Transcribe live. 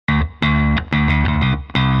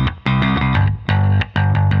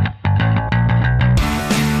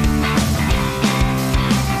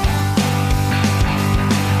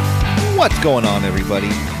What's going on, everybody?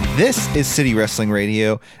 This is City Wrestling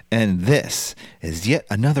Radio, and this is yet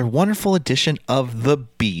another wonderful edition of The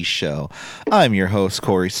B Show. I'm your host,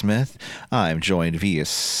 Corey Smith. I'm joined via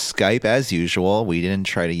Skype as usual. We didn't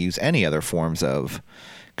try to use any other forms of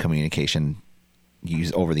communication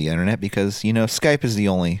used over the internet because, you know, Skype is the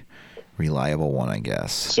only reliable one, I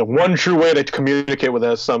guess. So one true way to communicate with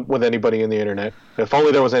us, with anybody in the internet. If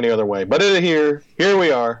only there was any other way. But here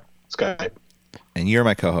we are, Skype. And you're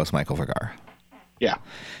my co-host, Michael Vergara. Yeah.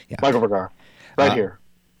 Michael Vergara. Right here.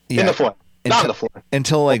 In the fly. Not in the fly.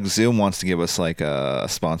 Until like Zoom wants to give us like a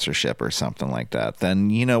sponsorship or something like that, then,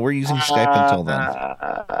 you know, we're using Skype until then.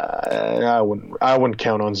 I wouldn't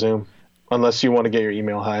count on Zoom unless you want to get your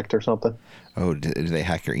email hacked or something. Oh, do they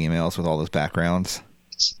hack your emails with all those backgrounds?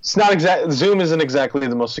 It's not Zoom isn't exactly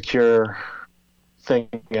the most secure thing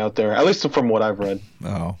out there, at least from what I've read.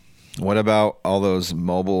 Oh. What about all those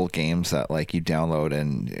mobile games that like you download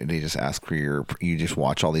and they just ask for you just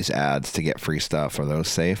watch all these ads to get free stuff? Are those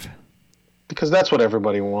safe? Because that's what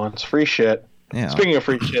everybody wants. Free shit. Yeah. Speaking of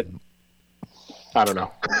free shit, I don't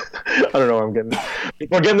know. I don't know what I'm getting.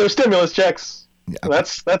 People are getting their stimulus checks. Yeah. That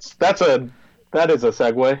is a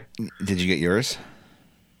segue. Did you get yours?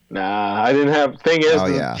 Nah, I didn't have. Thing is,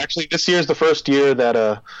 actually, this year's the first year that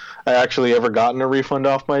I actually ever gotten a refund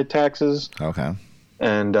off my taxes. Okay.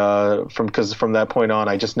 And from that point on,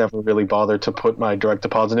 I just never really bothered to put my direct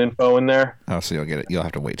deposit info in there. Oh, so you'll get it. You'll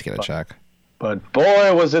have to wait to get a check. But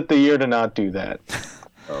boy, was it the year to not do that.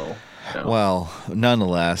 Oh. No. Well,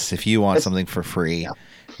 nonetheless, if you want something for free,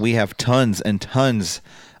 we have tons and tons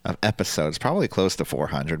of episodes, probably close to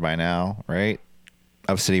 400 by now, right?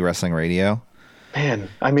 Of City Wrestling Radio. Man,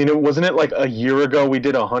 I mean, wasn't it like a year ago we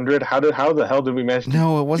did 100? How the hell did we manage to...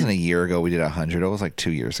 No, it wasn't a year ago we did 100. It was like 2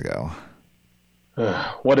 years ago.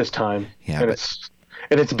 What is time? Yeah,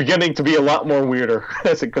 and it's beginning to be a lot more weirder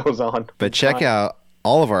as it goes on. But check out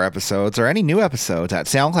all of our episodes or any new episodes at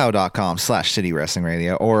soundcloud.com/City Wrestling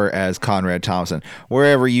Radio, or as Conrad Thompson,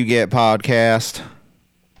 wherever you get podcast.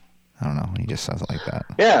 I don't know. He just says it like that.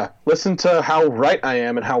 Yeah. Listen to how right I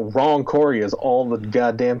am and how wrong Corey is all the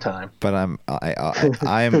goddamn time. But I'm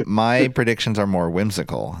my predictions are more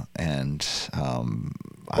whimsical, and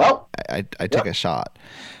I took a shot.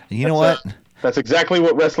 You know what? That's exactly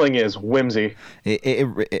what wrestling is, whimsy.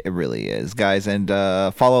 It really is, guys. And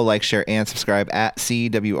follow, like, share, and subscribe at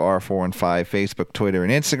CWR415, Facebook, Twitter,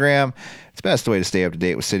 and Instagram. It's the best way to stay up to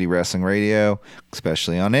date with City Wrestling Radio,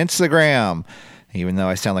 especially on Instagram. Even though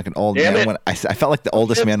I sound like an old man, when I felt like the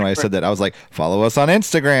oldest man when I said that. I was like, follow us on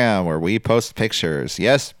Instagram where we post pictures.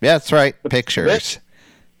 Yes, that's right, pictures.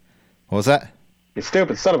 What was that? You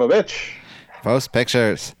stupid son of a bitch. Post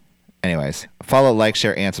pictures. Anyways, follow, like,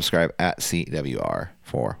 share, and subscribe at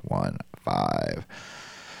CWR415.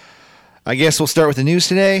 I guess we'll start with the news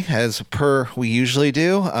today, as per we usually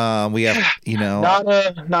do. We have,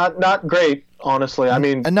 not great, honestly. I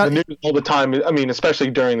mean, the news all the time. I mean, especially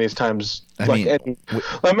during these times. I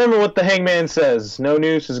remember what the Hangman says: "No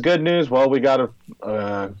news is good news." Well, we got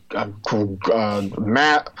not a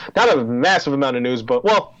massive amount of news, but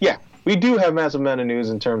we do have massive amount of news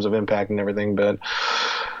in terms of impact and everything, but.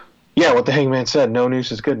 Yeah, what the Hangman said, no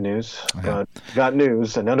news is good news, but got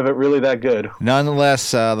news, and none of it really that good.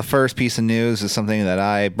 Nonetheless, the first piece of news is something that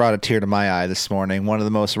I brought a tear to my eye this morning. One of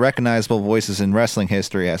the most recognizable voices in wrestling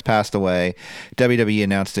history has passed away. WWE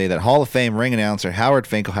announced today that Hall of Fame ring announcer Howard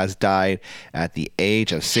Finkel has died at the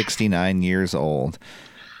age of 69 years old.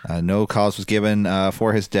 No cause was given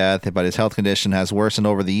for his death, but his health condition has worsened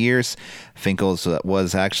over the years. Finkel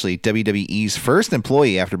was actually WWE's first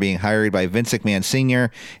employee after being hired by Vince McMahon Sr.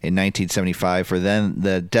 in 1975 for then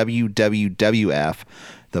the WWF,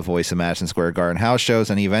 the voice of Madison Square Garden house shows,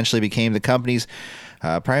 and he eventually became the company's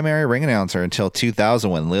primary ring announcer until 2000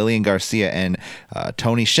 when Lillian Garcia and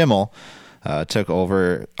Tony Schimmel took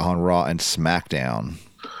over on Raw and SmackDown.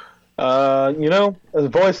 A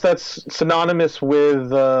voice that's synonymous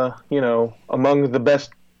with, among the best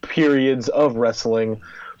periods of wrestling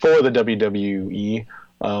for the WWE.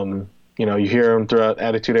 You hear him throughout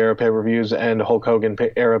Attitude Era pay-per-views and Hulk Hogan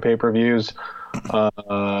era pay-per-views.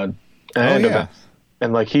 And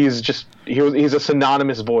like he's a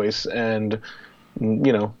synonymous voice, and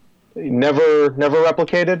never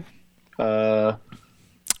replicated.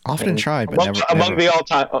 Often tried, but never. The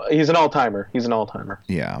all-time, he's an all-timer.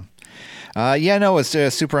 Yeah.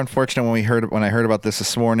 It's super unfortunate when I heard about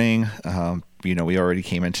this morning. We already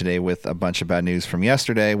came in today with a bunch of bad news from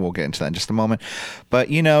yesterday. We'll get into that in just a moment. But,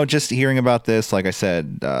 just hearing about this, like I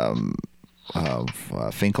said,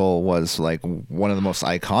 Finkel was like one of the most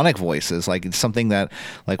iconic voices. Like, it's something that,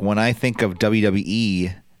 like, when I think of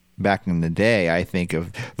WWE back in the day, I think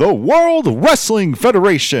of the World Wrestling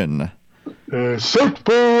Federation. Search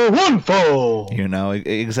for one fall. You know,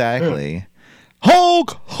 exactly.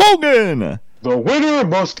 Hulk Hogan. The winner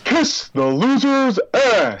must kiss the loser's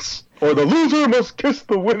ass, or the loser must kiss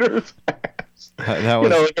the winner's ass. That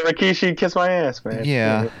was, like a Rikishi, kiss my ass, man.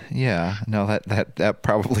 Yeah. No, that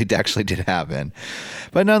probably actually did happen,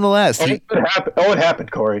 but nonetheless, it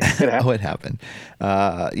happened, Corey. It happened. It happened.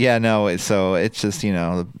 So it's just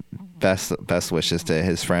best wishes to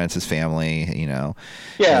his friends, his family.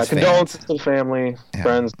 Condolences to the family,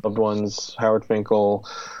 friends, loved ones. Howard Finkel.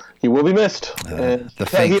 He will be missed.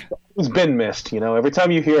 He's been missed. Every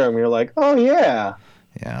time you hear him, you're like, oh, yeah.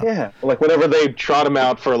 Yeah. Like whenever they trot him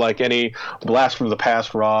out for like any Blast from the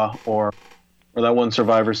Past Raw or that one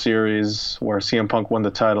Survivor Series where CM Punk won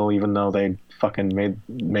the title, even though they fucking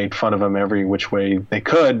made fun of him every which way they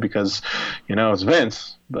could because, it's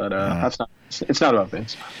Vince. But it's not about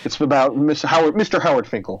Vince. It's about Mr. Howard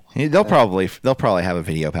Finkel. They'll probably have a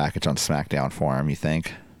video package on SmackDown for him, you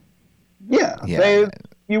think? Yeah.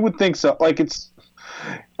 You would think so. Like it's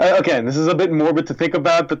again, this is a bit morbid to think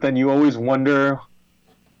about, but then you always wonder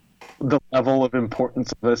the level of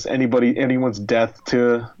importance of anyone's death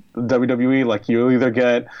to WWE. Like you'll either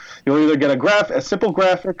get a simple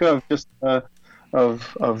graphic of just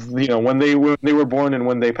of when they were born and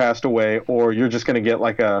when they passed away, or you're just going to get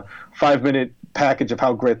like a 5-minute package of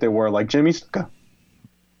how great they were, like Jimmy Snuka.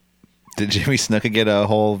 Did Jimmy Snuka get a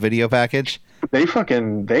whole video package? They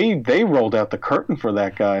rolled out the curtain for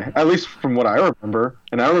that guy, at least from what I remember.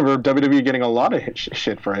 And I remember WWE getting a lot of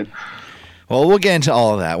shit for it. Well, we'll get into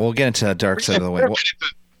all of that. We'll get into the dark side of the way.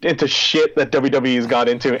 Into shit that WWE's got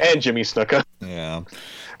into, and Jimmy Snuka. Yeah.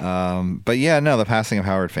 The passing of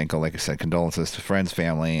Howard Finkel, like I said, condolences to friends,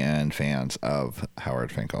 family, and fans of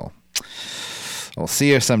Howard Finkel. We'll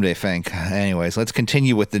see you someday, Fink. Anyways, let's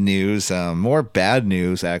continue with the news. More bad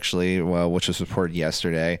news, actually, which was reported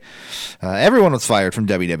yesterday. Everyone was fired from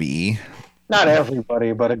WWE. Not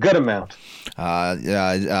everybody, but a good amount.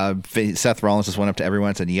 Seth Rollins just went up to everyone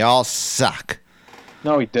and said, "Y'all suck."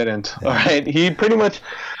 No, he didn't. Yeah. All right, he pretty much.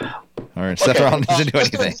 All right, Seth Rollins didn't do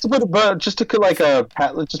anything. Just to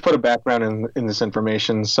put a background in this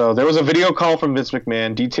information. So there was a video call from Vince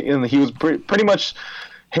McMahon detailing. He was pretty much.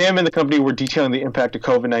 Him and the company were detailing the impact of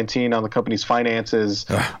COVID-19 on the company's finances,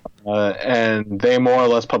 and they more or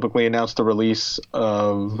less publicly announced the release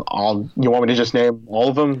of all. You want me to just name all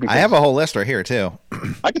of them? I have a whole list right here, too.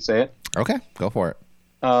 I could say it. Okay, go for it.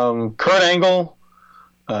 Kurt Angle,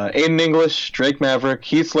 Aiden English, Drake Maverick,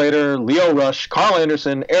 Heath Slater, Leo Rush, Carl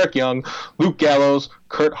Anderson, Eric Young, Luke Gallows,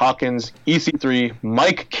 Kurt Hawkins, EC3,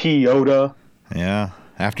 Mike Chioda. Yeah,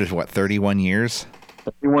 after, 31 years?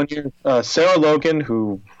 31 years. Sarah Logan,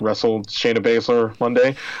 who wrestled Shayna Baszler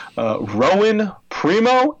Monday. Rowan,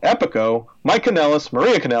 Primo, Epico, Mike Kanellis,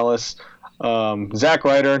 Maria Kanellis, Zack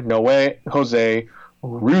Ryder, Noe, Jose,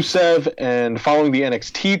 Rusev, and following the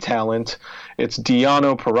NXT talent, it's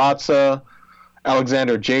Deonna Purrazzo,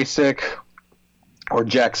 Alexander Jacek, or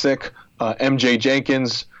Jaksic, MJ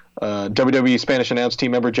Jenkins, WWE Spanish announce team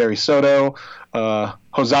member Jerry Soto,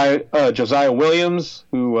 Josiah Williams,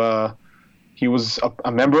 who he was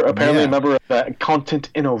a member, apparently a member of the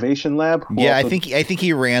Content Innovation Lab. Yeah, I think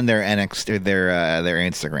he ran their NXT, their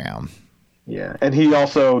Instagram. Yeah, and he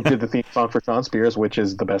also did the theme song for Shawn Spears, which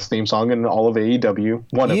is the best theme song in all of AEW.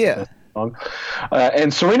 One of the best songs.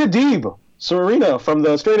 And Serena Deeb, from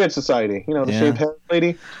the Straight Edge Society, the shaved hair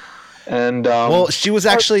lady. And she was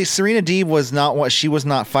actually Serena Deeb was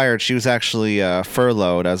not fired. She was actually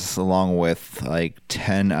furloughed along with like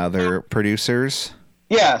 10 other producers.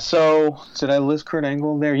 Yeah, so did I list Kurt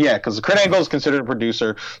Angle there? Yeah, because Kurt Angle is considered a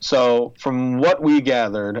producer. So from what we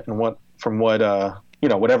gathered and what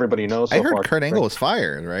everybody knows, I heard Kurt Angle was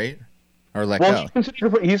fired, right? Or let go.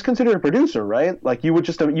 He's considered a producer, right? Like you would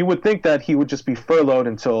think that he would just be furloughed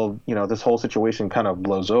until this whole situation kind of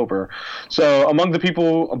blows over. So among the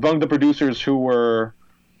producers who were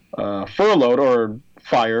furloughed or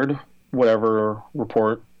fired, whatever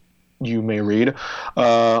report you may read.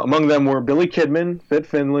 Among them were Billy Kidman, Fit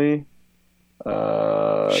Finlay,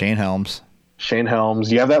 Shane Helms. Do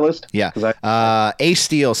you have that list? Yeah. Ace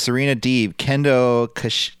Steel, Serena Deeb, Kendo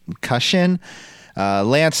Cushin,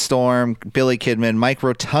 Lance Storm, Billy Kidman, Mike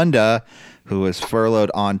Rotunda, who was furloughed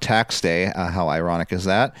on tax day. How ironic is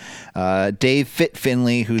that? Dave Fit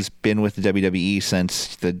Finlay, who's been with the WWE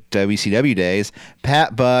since the WCW days.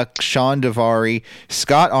 Pat Buck, Sean Daivari,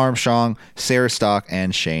 Scott Armstrong, Sarah Stock,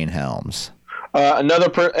 and Shane Helms. And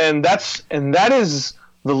that is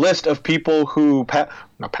the list of people who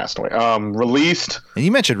not passed away, released. And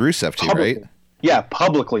you mentioned Rusev too, publicly. Right? Yeah,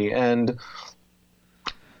 publicly. And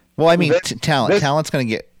Well, I mean, talent's going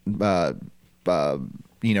to get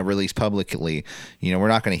released publicly. We're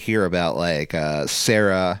not going to hear about like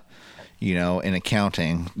Sarah, in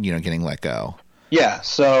accounting, getting let go. Yeah.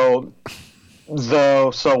 So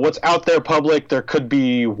what's out there public, there could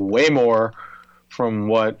be way more from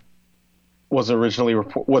what was originally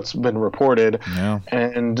what's been reported. Yeah.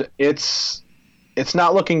 And it's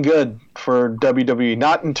not looking good for WWE,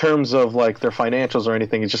 not in terms of like their financials or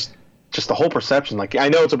anything. It's just the whole perception. Like, I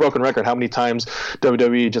know it's a broken record how many times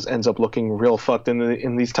WWE just ends up looking real fucked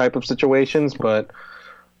in these type of situations, but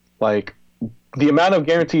like the amount of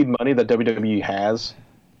guaranteed money that WWE has,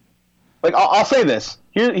 like I'll say this.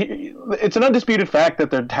 It's an undisputed fact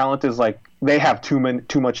that their talent is like they have too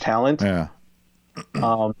much talent. Yeah.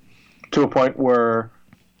 To a point where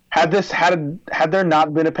had there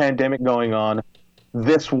not been a pandemic going on,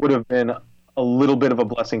 this would have been a little bit of a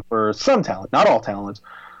blessing for some talent, not all talent,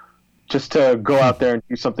 just to go out there and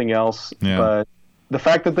do something else. Yeah. But the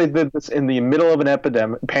fact that they did this in the middle of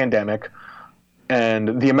an pandemic,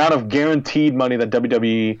 and the amount of guaranteed money that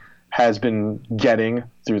WWE has been getting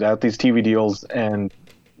throughout these TV deals and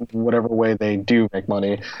whatever way they do make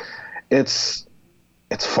money, it's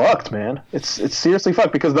fucked, man. It's seriously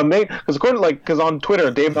fucked because because on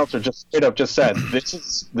Twitter, Dave Meltzer just straight up just said this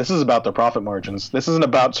is about their profit margins. This isn't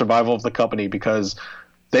about survival of the company because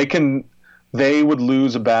they would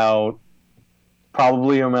lose about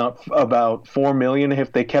 $4 million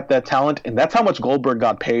if they kept that talent, and that's how much Goldberg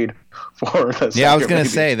got paid for this. Yeah, I was gonna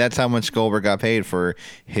say that's how much Goldberg got paid for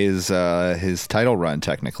his title run,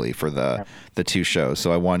 technically, for the two shows.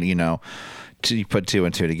 So I want to put two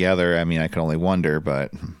and two together. I mean, I can only wonder,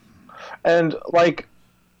 but and like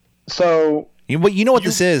so. What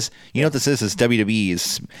this is? You know what this is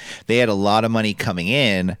WWE's. They had a lot of money coming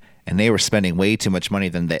in, and they were spending way too much money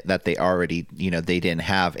than that they already, they didn't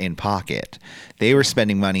have in pocket. They were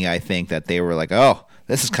spending money, I think, that they were like, oh,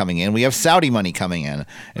 this is coming in. We have Saudi money coming in.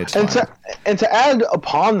 And to add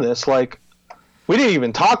upon this, like, we didn't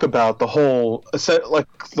even talk about the whole, like,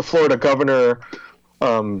 the Florida governor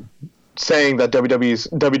saying that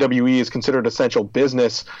WWE is considered essential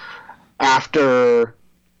business after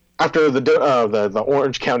the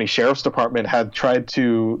Orange County Sheriff's Department had tried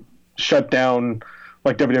to shut down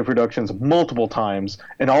like WWE Productions multiple times,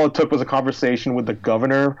 and all it took was a conversation with the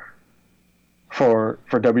governor for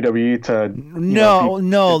WWE to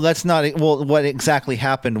no, that's not. Well, what exactly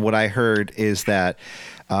happened, what I heard is that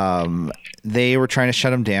they were trying to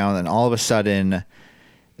shut him down, and all of a sudden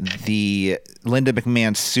the Linda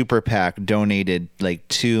McMahon super PAC donated like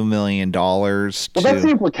 $2 million. Well, that's the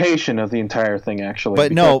implication of the entire thing, actually.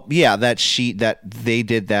 But no, yeah, that they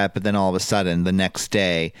did that, but then all of a sudden, the next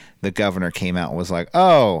day, the governor came out and was like,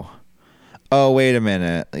 "Oh, wait a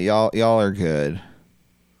minute, y'all are good."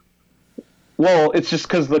 Well, it's just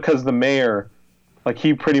because the mayor, like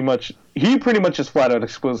he pretty much just flat out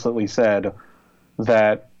explicitly said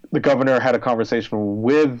that the governor had a conversation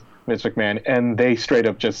with Vince McMahon, and they straight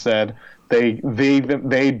up just said they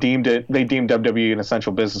deemed WWE an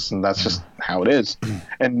essential business, and that's just how it is.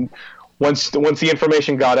 And once the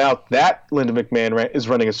information got out that Linda McMahon is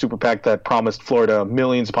running a super PAC that promised Florida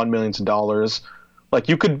millions upon millions of dollars, like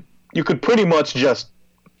you could pretty much just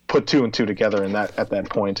put two and two together at that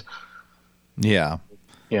point. Yeah.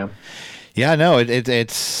 Yeah. Yeah. No,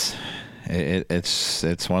 it's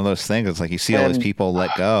one of those things. It's like you see all these people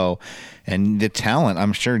let go. And the talent,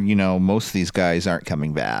 I'm sure, most of these guys aren't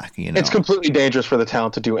coming back. It's completely dangerous for the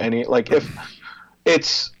talent to do any, like, if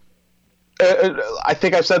it's, I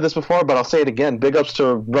think I've said this before, but I'll say it again. Big ups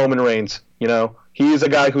to Roman Reigns. He's a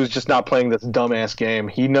guy who's just not playing this dumbass game.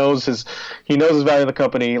 He knows his value of the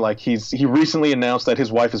company. Like he recently announced that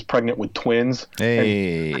his wife is pregnant with twins.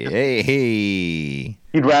 Hey.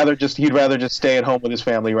 He'd rather just stay at home with his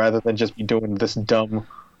family rather than just be doing this dumb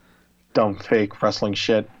fake wrestling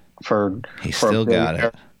shit. He still got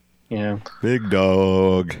it. Yeah. Big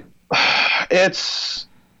dog.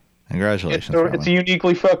 Congratulations. It's a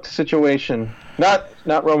uniquely fucked situation. Not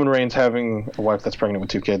Roman Reigns having a wife that's pregnant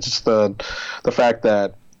with two kids. It's the fact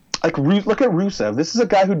that, like, look at Rusev. This is a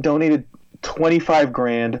guy who donated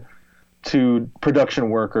 $25,000 to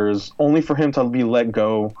production workers only for him to be let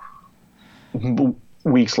go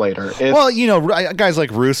weeks later. Guys like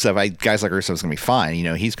Rusev's gonna be fine.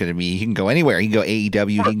 He can go anywhere. He can go AEW.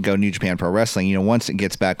 He can go New Japan Pro Wrestling. Once it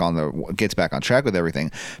gets back on track with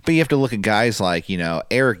everything. But you have to look at guys like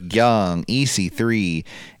Eric Young, EC3,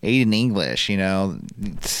 Aiden English.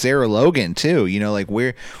 Sarah Logan too. Like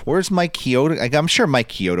where's Mike Chioda? Like, I'm sure Mike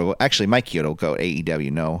Chioda will go to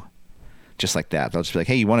AEW. No, just like that. They'll just be like,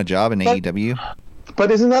 hey, you want a job in AEW? But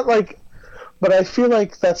isn't that like? But I feel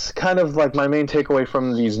like that's kind of like my main takeaway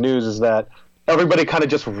from these news is that everybody kind of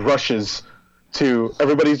just rushes to.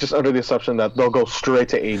 Everybody's just under the assumption that they'll go straight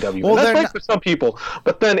to AEW. Well, and that's right for some people,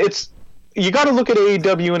 but then you got to look at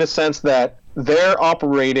AEW in a sense that they're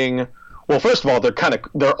operating. Well, first of all,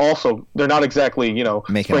 they're not exactly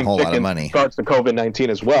making a whole lot of money. Regards to COVID-19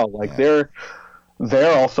 as well, like they're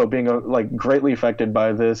also being like greatly affected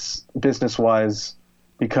by this business-wise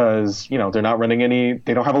because they're not running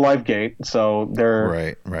they don't have a live gate, so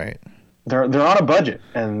they're right. They're on a budget,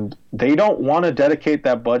 and they don't want to dedicate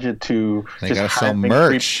that budget to just sell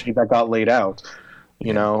merch that got laid out.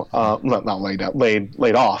 Not laid out,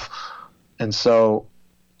 laid off, and so.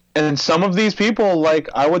 And some of these people, like,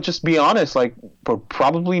 I would just be honest, like, would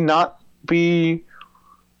probably not be.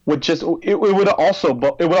 It would also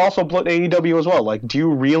blow AEW as well. Like, do you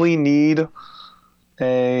really need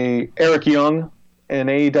a Eric Young in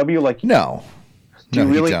AEW? Like, no. Do you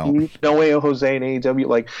really need Noé Jose in AEW?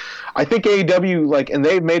 Like, I think AEW, like, and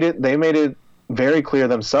they made it very clear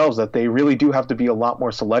themselves that they really do have to be a lot more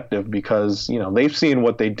selective because they've seen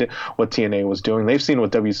what they did, what TNA was doing. They've seen what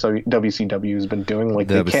WCW has been doing. Like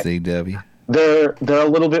WCW, they're a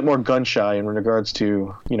little bit more gun shy in regards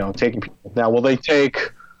to taking people. Now, will they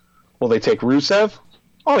take Rusev?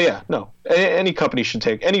 Oh yeah, no. Any company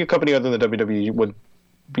other than the WWE would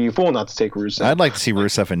be a fool not to take Rusev. I'd like to see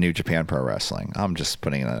Rusev in New Japan Pro Wrestling. I'm just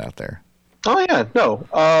putting that out there. Oh yeah, no.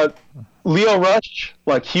 Leo Rush,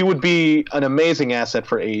 like, he would be an amazing asset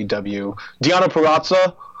for AEW. Deonna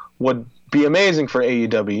Purrazzo would be amazing for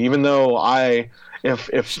AEW, even though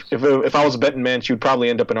if I was a betting man, she would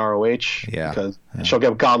probably end up in ROH. Yeah. Because she'll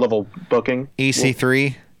get god level booking.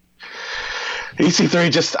 EC3.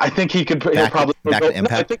 EC3 I think he could. He'll probably back to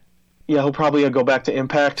Impact. He'll probably go back to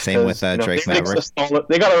Impact. Same with Drake Maverick.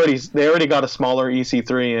 They already got a smaller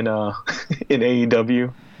EC3 in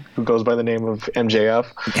AEW. Who goes by the name of MJF.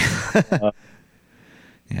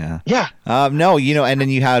 Yeah. No, and then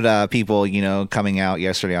you had people, coming out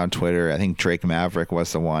yesterday on Twitter. I think Drake Maverick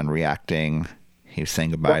was the one reacting. He was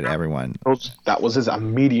saying goodbye to everyone. That was his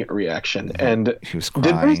immediate reaction. And he was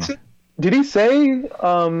crying. Did he say,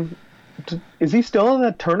 is he still in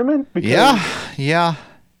that tournament? Yeah.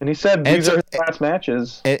 And he said these are his last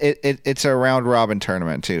matches. It's a round robin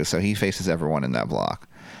tournament, too, so he faces everyone in that block.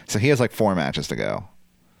 So he has like 4 matches to go.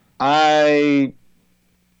 That's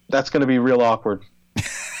going to be real awkward.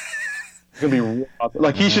 It's going to be real awkward.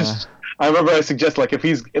 Like, he should. I remember I suggest, like,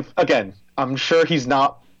 I'm sure he's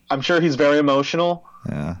very emotional.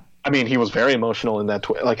 Yeah. I mean, he was very emotional in that.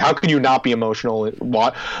 Like, how could you not be emotional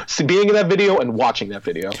being in that video and watching that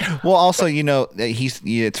video? Well, also,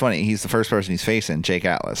 it's funny. He's the first person he's facing, Jake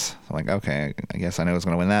Atlas. I'm like, okay, I guess I know who's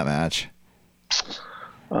going to win that match.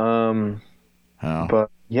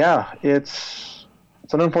 But yeah, it's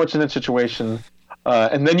an unfortunate situation.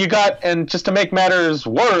 And then and just to make matters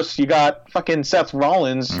worse, you got fucking Seth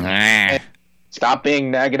Rollins. Stop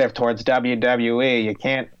being negative towards WWE. You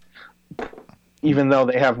can't, even though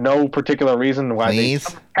they have no particular reason why they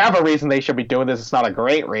have a reason they should be doing this. It's not a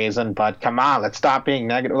great reason, but come on, let's stop being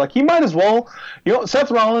negative. Like, he might as well,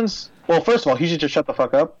 Seth Rollins, well, first of all, he should just shut the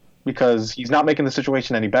fuck up, because he's not making the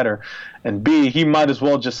situation any better, and B, he might as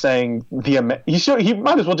well just saying "Imagine"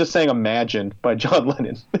 by John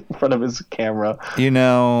Lennon in front of his camera.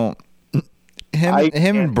 Him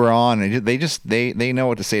and Braun, they know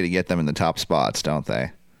what to say to get them in the top spots, don't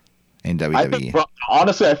they? In WWE.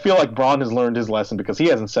 Honestly, I feel like Braun has learned his lesson because he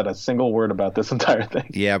hasn't said a single word about this entire thing.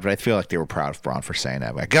 Yeah, but I feel like they were proud of Braun for saying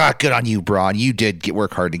that. Like, God, good on you, Braun. You did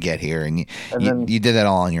work hard to get here, and you did that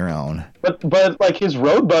all on your own. But like, his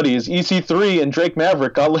road buddies, EC3 and Drake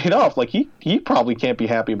Maverick, got laid off. Like, he probably can't be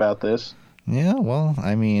happy about this. Yeah, well,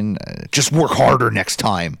 I mean, just work harder next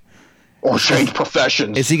time. Or change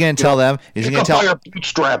professions. Is he going to tell them? Is he going to tell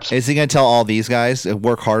bootstraps? Is he going to tell all these guys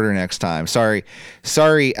work harder next time? Sorry.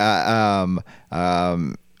 Was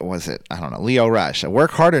it? I don't know. Leo Rush,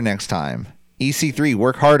 work harder next time. EC3,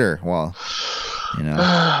 work harder. Well,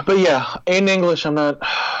 But yeah, in English, I'm not.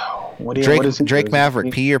 Drake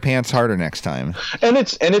Maverick, pee your pants harder next time. And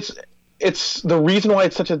it's the reason why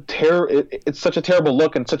it's such a terrible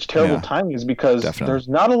look and such terrible timing is because there's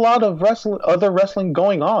not a lot of other wrestling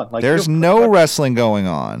going on. Like, there's no wrestling going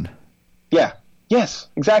on. Yeah. Yes.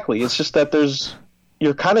 Exactly. It's just that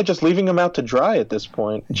you're kind of just leaving them out to dry at this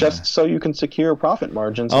point, just so you can secure profit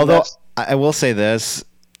margins. Although I will say this: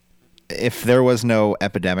 if there was no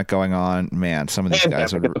epidemic going on, man, some of these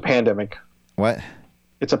guys would. It's a pandemic. What?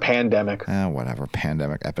 It's a pandemic. Whatever.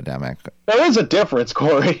 Pandemic, epidemic. There is a difference,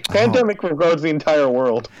 Corey. Pandemic regards the entire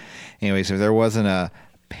world. Anyways, if there wasn't a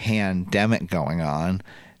pandemic going on,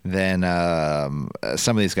 then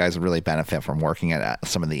some of these guys would really benefit from working at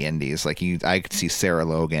some of the indies. Like I could see Sarah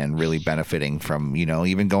Logan really benefiting from,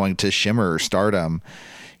 even going to Shimmer or Stardom,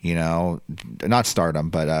 not Stardom,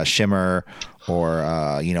 but Shimmer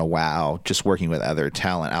or, WoW, just working with other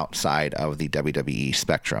talent outside of the WWE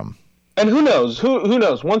spectrum. And who knows? Who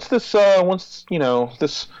knows? Once the situation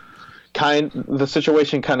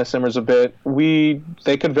kind of simmers a bit,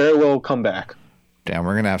 they could very well come back. Damn,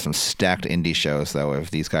 we're gonna have some stacked indie shows though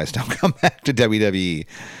if these guys don't come back to WWE.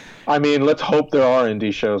 I mean, let's hope there are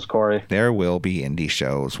indie shows, Corey. There will be indie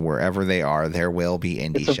shows wherever they are. There will be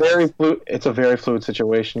indie shows. It's a very fluid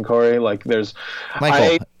situation, Corey. Like there's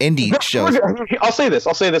indie shows. I'll say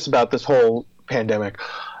this about this whole pandemic.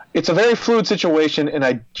 It's a very fluid situation,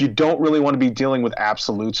 and you don't really want to be dealing with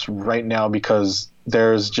absolutes right now because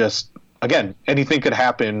there's just, again, anything could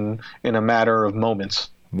happen in a matter of moments.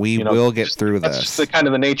 We will get through this. That's just kind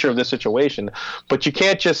of the nature of the situation. But you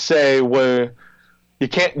can't just say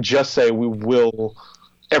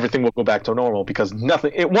everything will go back to normal because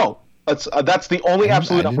it won't. That's the only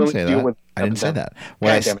absolute I'm willing to deal with. I didn't say that.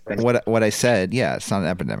 What I said, yeah, it's not an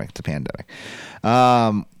epidemic, it's a pandemic.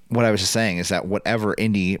 What I was just saying is that whatever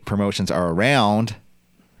indie promotions are around,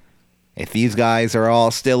 if these guys are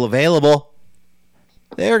all still available,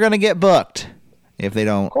 they're going to get booked if they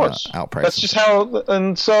don't outprice. That's just how, but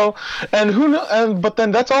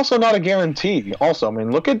then that's also not a guarantee. Also, I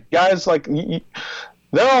mean, look at guys like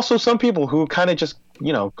there are also some people who kind of just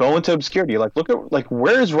go into obscurity. Like look at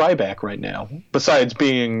where is Ryback right now? Besides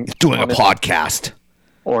being doing a podcast.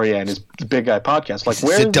 And his Big Guy podcast. Like,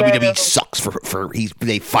 where WWE sucks for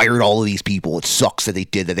they fired all of these people. It sucks that they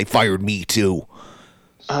did that. They fired me too.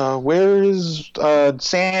 Where is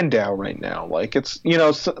Sandow right now? Like, it's he's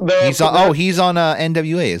on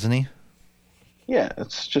NWA, isn't he? Yeah,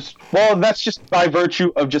 it's just that's just by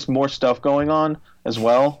virtue of just more stuff going on as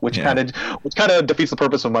well, which kind of defeats the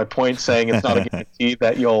purpose of my point, saying it's not a guarantee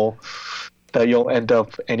that you'll end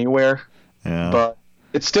up anywhere. Yeah. But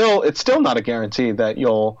it's still not a guarantee that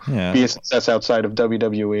you'll be a success outside of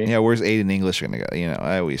WWE. Yeah, where's Aiden English going to go?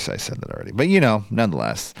 I said that already. But,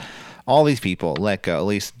 nonetheless, all these people let go, at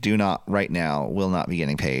least will not be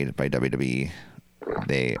getting paid by WWE.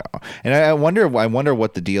 They are. And I wonder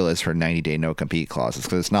what the deal is for 90-day no-compete clauses,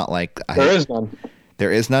 because it's not like... There is none.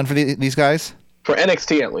 There is none for these guys? For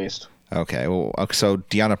NXT, at least. Okay, well, so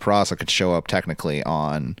Deonna Purrazzo could show up technically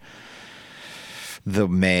on... the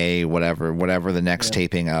May whatever the next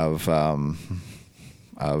taping of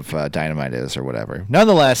Dynamite is or whatever.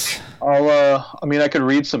 Nonetheless, I could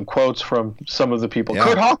read some quotes from some of the people. Yeah.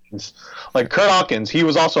 Kurt Hawkins, he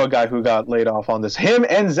was also a guy who got laid off on this. Him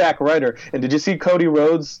and Zack Ryder. And did you see Cody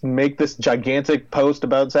Rhodes make this gigantic post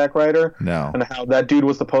about Zack Ryder? No. And how that dude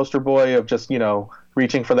was the poster boy of just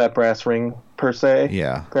reaching for that brass ring per se.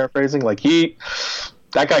 Yeah. Paraphrasing,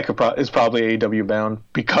 that guy is probably AEW bound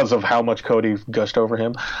because of how much Cody gushed over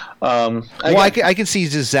him. I can see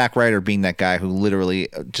just Zack Ryder being that guy who literally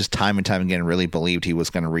just time and time again really believed he was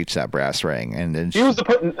going to reach that brass ring, and he was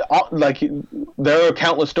there are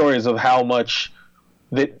countless stories of how much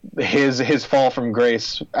that his fall from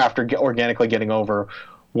grace after organically getting over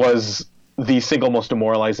was the single most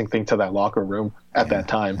demoralizing thing to that locker room at that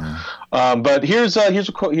time. Yeah. But here's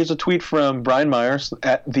a quote. Here's a tweet from Brian Myers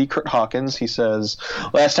at the Kurt Hawkins. He says,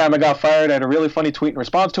 "Last time I got fired, I had a really funny tweet in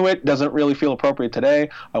response to it. Doesn't really feel appropriate today.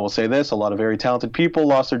 I will say this: a lot of very talented people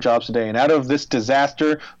lost their jobs today, and out of this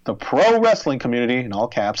disaster, the pro wrestling community, in all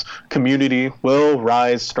caps, community, will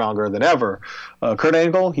rise stronger than ever." Kurt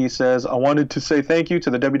Angle, he says, "I wanted to say thank you to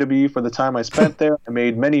the WWE for the time I spent there. I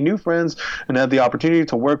made many new friends and had the opportunity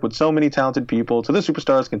to work with so many talented people. To the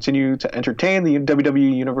superstars, continue to entertain the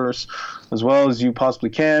WWE universe as well as you possibly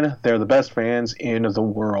can. They're the best fans in the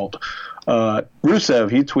world." Rusev,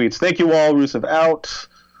 he tweets, "Thank you all, Rusev out."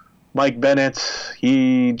 Mike Bennett,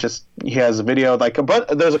 he has a video,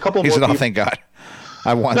 but there's a couple more people. Oh, thank God.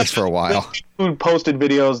 I want this for a while. Who posted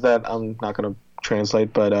videos that I'm not going to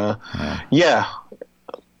translate, but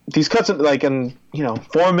these cuts,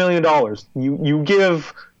 $4 million. You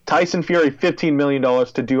give Tyson Fury $15 million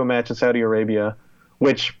to do a match in Saudi Arabia,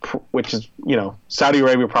 which is, Saudi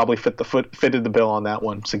Arabia probably fitted the bill on that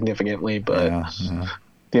one significantly, but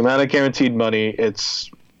the amount of guaranteed money, it's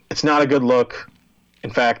not a good look. In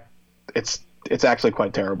fact, it's actually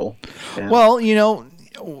quite terrible. Yeah. Well,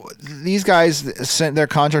 these guys sent their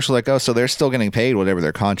contracts were so they're still getting paid whatever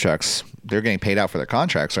they're getting paid out for their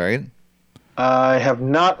contracts, right? I have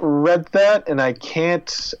not read that, and I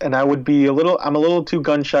can't, and I'm a little too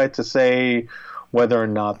gun shy to say whether or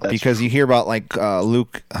not that's because you hear about like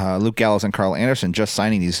Luke Gallows and Carl Anderson just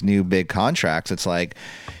signing these new big contracts. It's like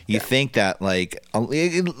you think that like at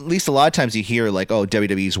least a lot of times you hear like, oh,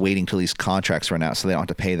 WWE's waiting till these contracts run out so they don't have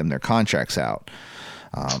to pay them their contracts out.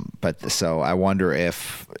 But so I wonder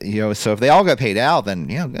if so if they all got paid out, then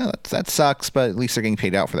that sucks. But at least they're getting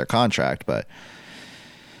paid out for their contract. But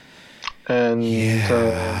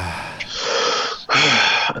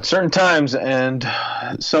at certain times, and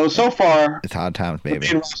so far it's hard times, baby.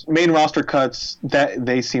 Main roster cuts that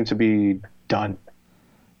they seem to be done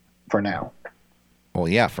for now. Well,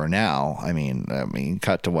 yeah, for now. I mean,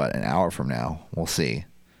 cut to what, an hour from now? We'll see.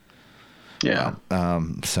 Yeah.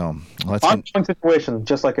 So let's ongoing situation,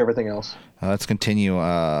 just like everything else. Let's continue.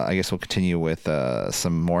 I guess we'll continue with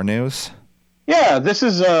some more news. Yeah, this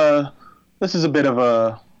is a bit of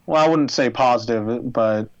a, well, I wouldn't say positive,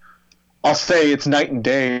 but I'll say it's night and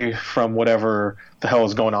day from whatever the hell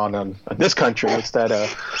is going on in this country. It's that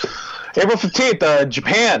April 15th,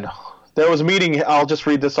 Japan. There was a meeting. I'll just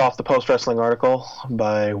read this off the Post Wrestling article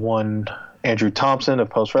by one Andrew Thompson of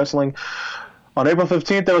Post Wrestling. On April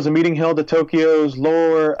 15th, there was a meeting held at Tokyo's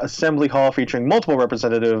Lower Assembly Hall featuring multiple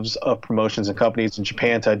representatives of promotions and companies in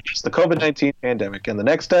Japan to address the COVID-19 pandemic and the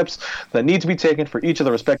next steps that need to be taken for each of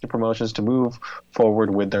the respective promotions to move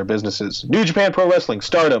forward with their businesses. New Japan Pro Wrestling,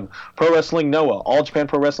 Stardom, Pro Wrestling Noah, All Japan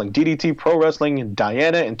Pro Wrestling, DDT Pro Wrestling,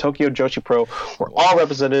 Diana, and Tokyo Joshi Pro were all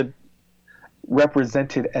represented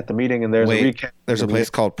at the meeting. And there's a recap. There's a place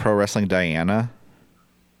called Pro Wrestling Diana.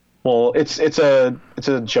 Well, it's a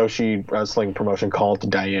Joshi wrestling promotion called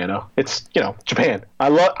Diana. It's Japan. I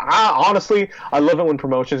honestly love it when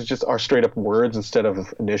promotions just are straight up words instead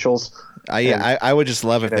of initials. I would just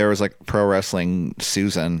love if there was like Pro Wrestling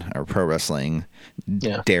Susan or Pro Wrestling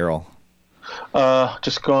Daryl.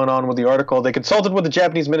 Just going on with the article, they consulted with the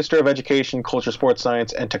Japanese Minister of Education, Culture, Sports,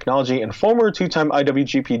 Science, and Technology and former two-time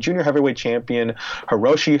IWGP Junior Heavyweight Champion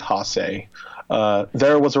Hiroshi Hase.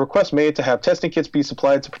 There was a request made to have testing kits be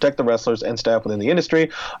supplied to protect the wrestlers and staff within the industry.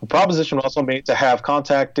 A proposition also made to have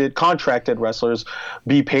contracted wrestlers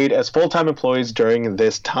be paid as full-time employees during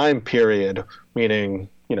this time period, meaning,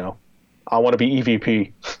 I want to be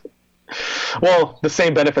EVP. Well, the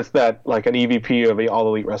same benefits that like an EVP of the All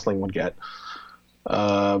Elite Wrestling would get.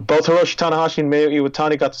 Both Hiroshi Tanahashi and Mayu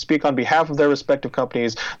Iwatani got to speak on behalf of their respective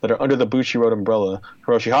companies that are under the Bushiroad umbrella.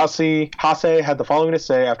 Hiroshi Hase had the following to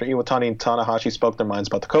say after Iwatani and Tanahashi spoke their minds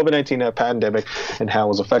about the COVID-19 pandemic and how it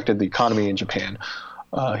was affected the economy in Japan.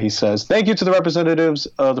 He says, "Thank you to the representatives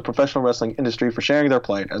of the professional wrestling industry for sharing their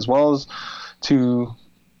plight, as well as for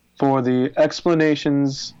the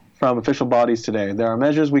explanations from official bodies today. There are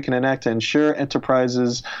measures we can enact to ensure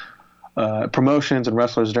enterprises, promotions, and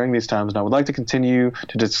wrestlers during these times, and I would like to continue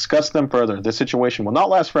to discuss them further. This situation will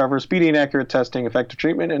not last forever. Speedy and accurate testing, effective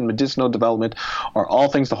treatment, and medicinal development are all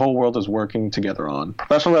things the whole world is working together on.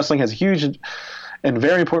 Professional wrestling has a huge and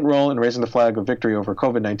very important role in raising the flag of victory over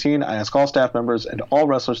COVID-19. I ask all staff members and all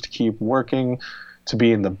wrestlers to keep working to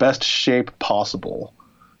be in the best shape possible."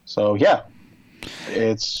 So yeah,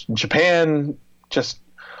 it's Japan.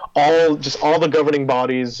 All the governing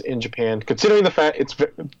bodies in Japan, considering the fact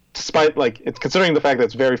considering the fact that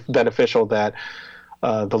it's very beneficial that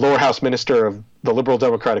the lower house minister of the Liberal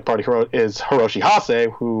Democratic Party is Hiroshi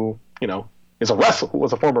Hase, who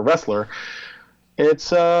was a former wrestler.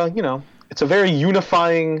 It's it's a very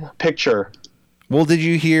unifying picture. Well, did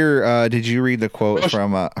you read the quote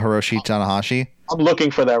from Hiroshi Tanahashi? I'm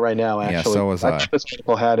looking for that right now. Actually, yeah, so was I. This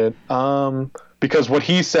article had it. Because what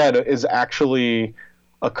he said is actually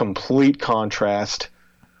a complete contrast.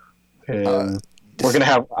 And I'm just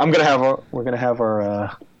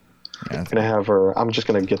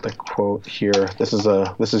gonna get the quote here. This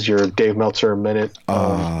is your Dave Meltzer minute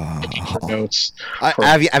notes.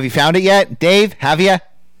 Have you found it yet, Dave? Have you?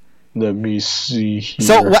 Let me see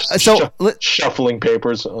here. Shuffling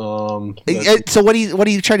papers. So what are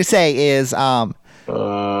you trying to say is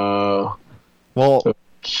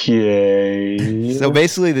Okay. So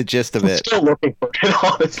basically, the gist of it. I'm still looking for it.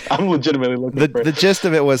 Honestly, I'm legitimately looking for it. The gist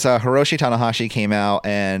of it was Hiroshi Tanahashi came out,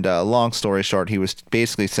 and long story short, he was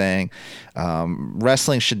basically saying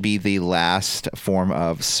wrestling should be the last form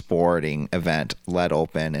of sporting event let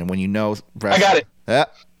open, and when I got it. Yeah.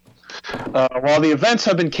 While the events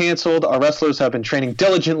have been canceled, our wrestlers have been training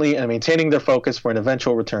diligently and maintaining their focus for an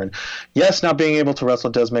eventual return. Yes, not being able to wrestle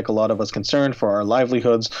does make a lot of us concerned for our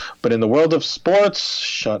livelihoods, but in the world of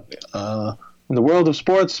sports, In the world of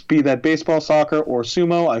sports, be that baseball, soccer, or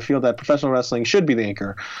sumo, I feel that professional wrestling should be the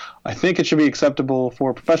anchor. I think it should be acceptable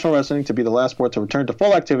for professional wrestling to be the last sport to return to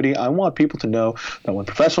full activity. I want people to know that when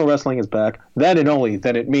professional wrestling is back, then and only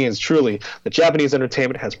then it means truly that Japanese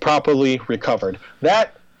entertainment has properly recovered.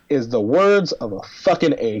 That is the words of a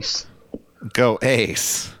fucking ace. Go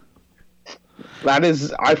Ace. That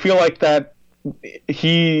is, I feel like that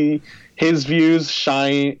his views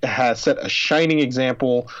has set a shining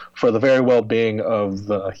example for the very well-being of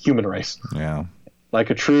the human race. Yeah.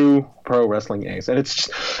 Like a true pro wrestling ace. And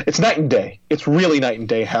it's night and day. It's really night and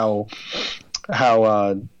day how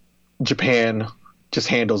Japan just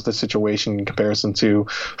handles the situation in comparison to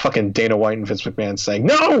fucking Dana White and Vince McMahon saying,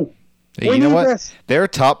 "No! You know what? This. They're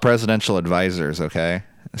top presidential advisors, okay?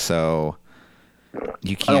 So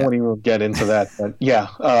you can't. I don't want to even get into that, but yeah,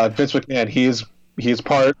 Vince McMahon, he is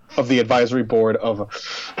part of the advisory board of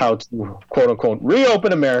how to quote unquote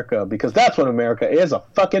reopen America, because that's what America is, a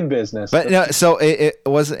fucking business. But no, so it's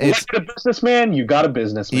like a businessman, you got a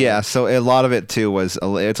businessman. Yeah, so a lot of it too it's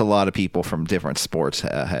a lot of people from different sports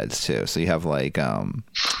heads too. So you have like and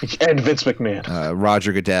Vince McMahon,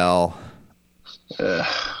 Roger Goodell.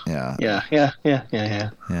 Yeah.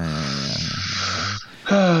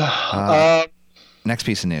 Next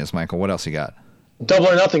piece of news, Michael. What else you got? Double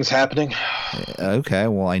or Nothing's happening. Okay,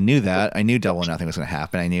 well, I knew that. I knew Double or Nothing was going to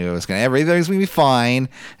happen. I knew everything's going to be fine,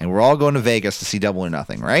 and we're all going to Vegas to see Double or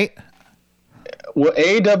Nothing, right? Well,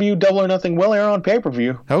 AEW Double or Nothing will air on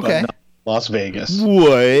pay-per-view. Okay. But not Las Vegas.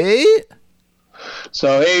 What?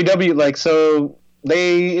 So AEW,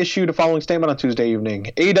 they issued a following statement on Tuesday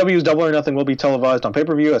evening. AEW's Double or Nothing will be televised on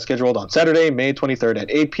pay-per-view as scheduled on Saturday, May 23rd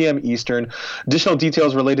at 8 p.m. Eastern. Additional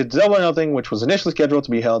details related to Double or Nothing, which was initially scheduled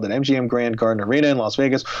to be held at MGM Grand Garden Arena in Las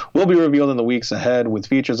Vegas, will be revealed in the weeks ahead, with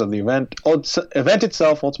features of the event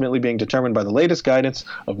itself ultimately being determined by the latest guidance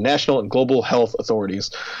of national and global health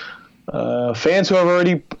authorities. Fans who have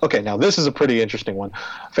already... Okay, now this is a pretty interesting one.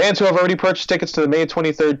 Fans who have already purchased tickets to the May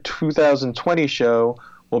 23rd, 2020 show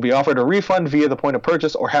will be offered a refund via the point of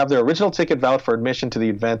purchase or have their original ticket valid for admission to the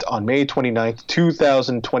event on May 29th,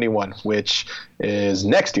 2021, which is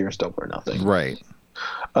next year's Double or Nothing. Right.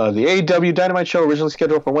 The AEW Dynamite show, originally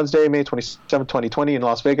scheduled for Wednesday, May 27, 2020 in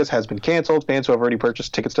Las Vegas, has been canceled. Fans who have already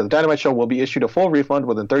purchased tickets to the Dynamite show will be issued a full refund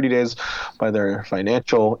within 30 days by their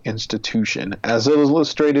financial institution. As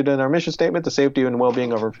illustrated in our mission statement, the safety and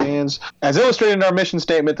well-being of our fans. As illustrated in our mission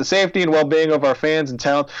statement, the safety and well-being of our fans and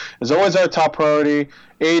talent is always our top priority.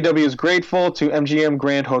 AEW is grateful to MGM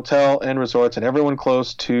Grand Hotel and Resorts and everyone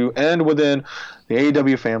close to and within the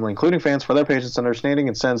AEW family, including fans, for their patience and understanding,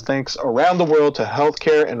 and sends thanks around the world to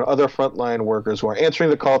healthcare and other frontline workers who are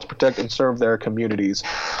answering the call to protect and serve their communities.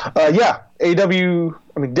 AEW,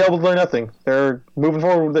 Double or Nothing. They're moving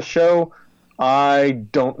forward with the show. I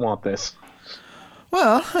don't want this.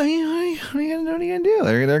 Well, what are you going to do?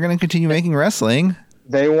 They're going to continue making wrestling.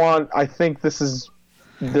 I think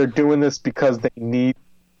they're doing this because they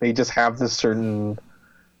just have this certain...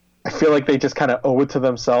 I feel like they just kind of owe it to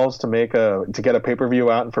themselves to get a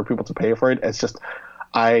pay-per-view out and for people to pay for it. It's just,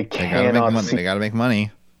 I cannot see. They got to make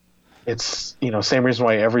money. It's, same reason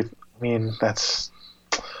why you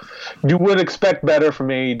would expect better from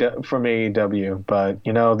AEW, but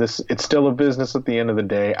it's still a business at the end of the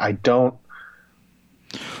day. I don't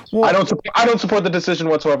support the decision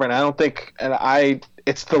whatsoever, and I don't think, I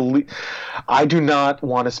do not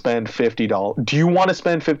want to spend $50. Do you want to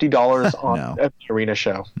spend $50 on an arena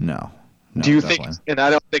show? No. Do you think? And I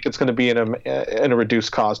don't think it's going to be in a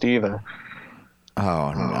reduced cost either.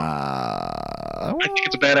 Oh no! I think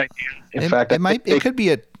it's a bad idea. In fact, it could be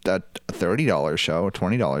a $30 show, a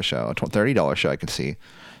 $20 show, a $30 show. I could see.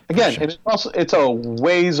 Again, sure. And it's a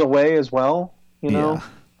ways away as well. Yeah.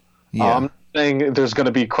 I'm saying there's going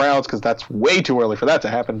to be crowds because that's way too early for that to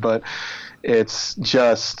happen, but it's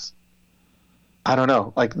just, I don't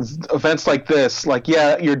know, like events like this,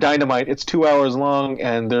 your Dynamite, it's 2 hours long,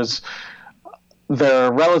 and there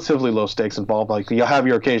are relatively low stakes involved. Like, you'll have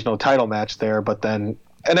your occasional title match there, but then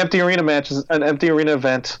an empty arena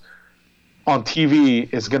event on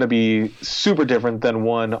TV is going to be super different than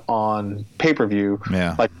one on pay-per-view.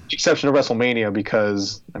 Yeah. Like, with the exception of WrestleMania,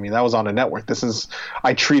 because that was on a network.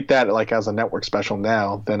 I treat that like as a network special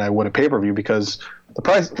now than I would a pay-per-view, because the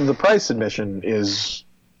price admission is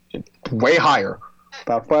way higher,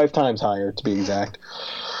 about 5 times higher to be exact.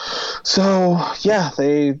 So yeah,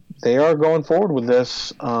 they are going forward with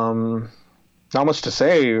this. Not much to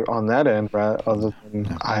say on that end, other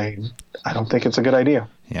than I don't think it's a good idea.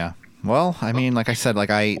 Yeah. Well, like I said,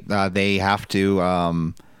 they have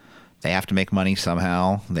to they have to make money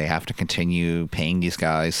somehow. They have to continue paying these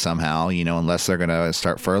guys somehow, unless they're going to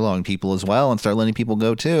start furloughing people as well and start letting people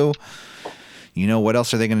go too. What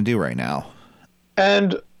else are they going to do right now?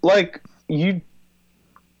 And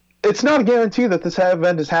it's not a guarantee that this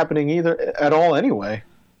event is happening either at all anyway.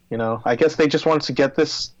 I guess they just wanted to get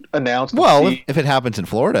this announced. Well, if it happens in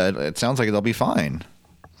Florida, it sounds like they'll be fine.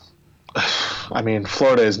 I mean,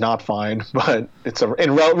 Florida is not fine, but it's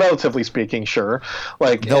relatively speaking, sure.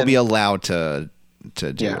 They'll be allowed to do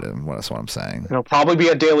it. That's what I'm saying. Probably be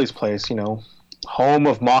at Daly's place. Home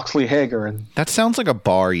of Moxley Hager, and that sounds like a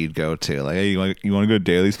bar you'd go to. Hey, you want to go to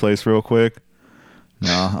Daly's place real quick?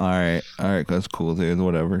 No, all right, that's cool, dude.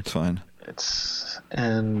 Whatever, it's fine.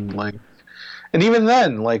 And even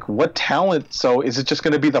then, what talent? So is it just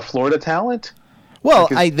going to be the Florida talent? Well,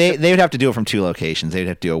 they would have to do it from two locations. They'd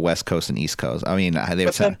have to do a West Coast and East Coast. I mean,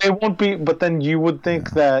 they won't be. But then you would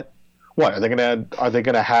think that. What are they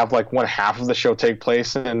gonna have one half of the show take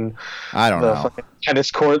place in I don't know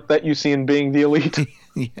tennis court that you see in Being the Elite?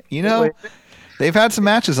 They've had some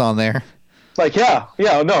matches on there. No,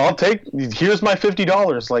 I'll take. Here's my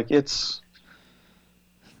 $50. It's.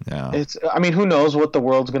 I mean, who knows what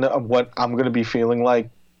what I'm gonna be feeling like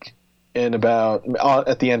in about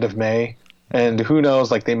at the end of May. And who knows?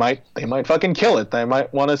 They might fucking kill it. They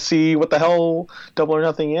might want to see what the hell Double or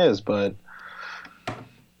Nothing is, but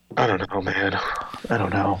I don't know, man. I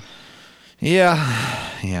don't know.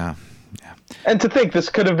 Yeah. And to think this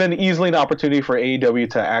could have been easily an opportunity for AEW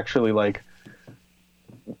to actually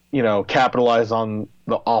capitalize on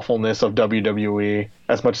the awfulness of WWE.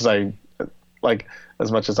 As much as I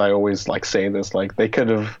always say this, they could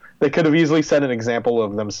have easily set an example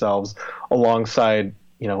of themselves alongside.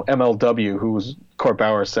 MLW, who's Court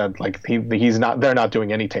Bauer said, they're not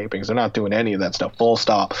doing any tapings. They're not doing any of that stuff. Full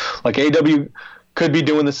stop. AEW could be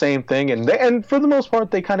doing the same thing. And for the most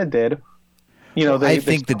part, they kind of did. I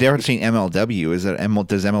think the difference between MLW is that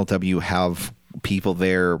does MLW have people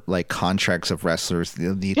there, contracts of wrestlers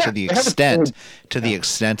to the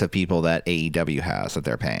extent of people that AEW has that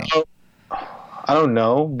they're paying. I don't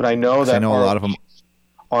know, but I know that a lot of them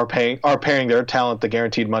are paying their talent the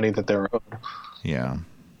guaranteed money that they're owed. Yeah.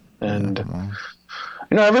 And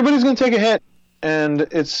everybody's going to take a hit, and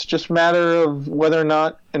it's just a matter of whether or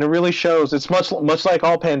not. And it really shows. It's much like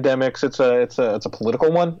all pandemics. It's a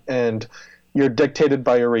political one, and you're dictated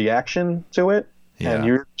by your reaction to it. Yeah. And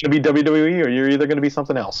you're going to be WWE, or you're either going to be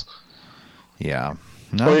something else. Yeah.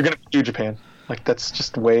 No. Or you're going to be New Japan. That's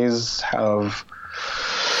just ways of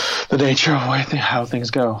the nature of how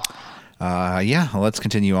things go. Yeah. Well, let's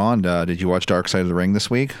continue on. Did you watch Dark Side of the Ring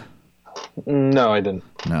this week? No, I didn't.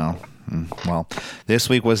 No. Well, this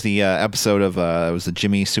week was the episode of it was the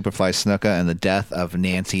Jimmy Superfly Snuka and the death of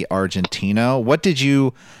Nancy Argentino.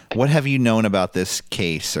 What have you known about this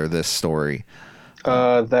case or this story?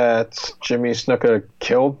 That Jimmy Snuka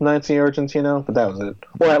killed Nancy Argentino, but that was it.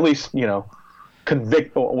 Well, at least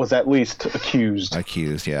was at least accused.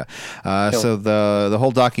 Accused, yeah. So the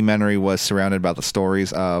whole documentary was surrounded about the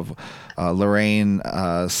stories of Lorraine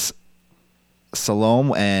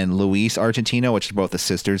Salome and Luis Argentino, which are both the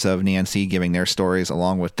sisters of Nancy, giving their stories,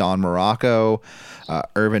 along with Don Morocco,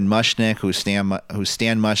 Irvin Mushnick, who's Stan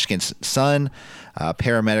Mushkin's son,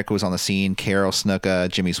 paramedic who was on the scene, Carol Snuka,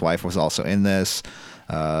 Jimmy's wife, was also in this.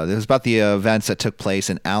 This was about the events that took place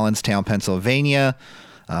in Allenstown, Pennsylvania,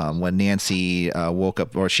 when Nancy woke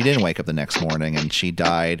up, or she didn't wake up the next morning, and she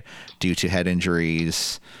died due to head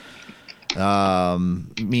injuries.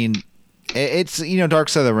 It's Dark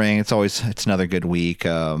Side of the Ring. It's another good week.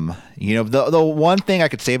 The one thing I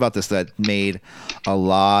could say about this that made a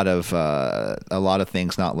lot of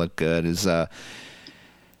things not look good is I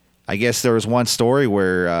guess there was one story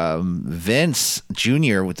where Vince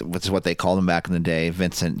Jr., which is what they called him back in the day,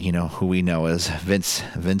 Vincent, who we know as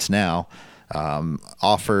Vince now,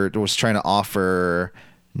 was trying to offer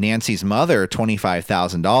Nancy's mother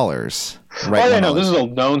 $25,000. Right. No, this is a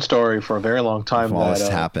known story for a very long time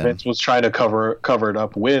that Vince was trying to cover it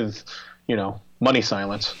up with, money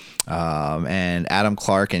silence. And Adam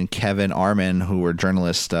Clark and Kevin Arman, who were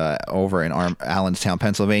journalists over in Allenstown,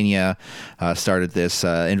 Pennsylvania, started this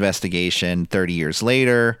investigation 30 years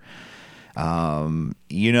later. And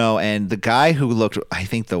the guy who looked, I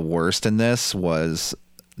think, the worst in this was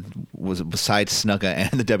besides Snuka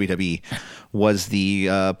and the WWE, was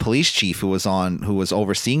the police chief who was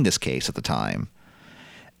overseeing this case at the time.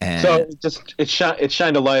 And so it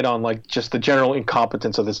shined a light on just the general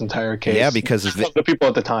incompetence of this entire case. Yeah, because the people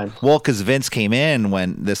at the time. Well, because Vince came in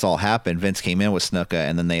when this all happened. Vince came in with Snuka,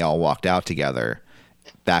 and then they all walked out together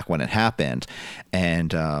back when it happened.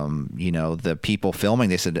 And, the people filming,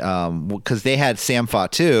 they said, because they had Sam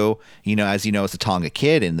Fatu, as you know, as the Tonga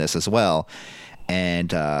Kid in this as well.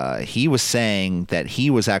 And he was saying that he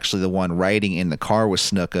was actually the one riding in the car with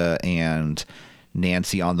Snuka and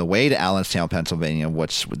Nancy on the way to Allenstown, Pennsylvania,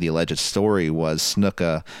 which the alleged story was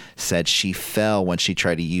Snuka said she fell when she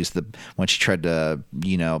tried to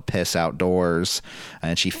piss outdoors,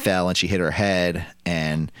 and she fell and she hit her head,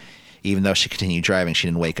 and even though she continued driving, she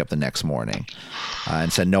didn't wake up the next morning,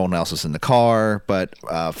 and said no one else was in the car. But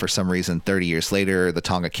for some reason, 30 years later, the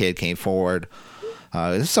Tonga Kid came forward.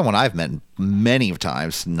 This is someone I've met many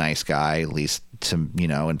times. Nice guy, at least to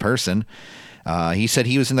in person. He said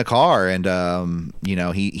he was in the car, and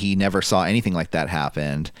he never saw anything like that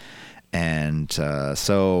happen. And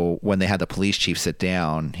so when they had the police chief sit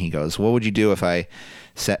down, he goes, "What would you do if I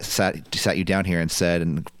sat you down here and said?"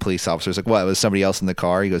 And the police officer's like, "What? Was somebody else in the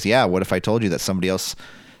car?" He goes, "Yeah. What if I told you that somebody else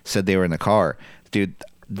said they were in the car?" Dude,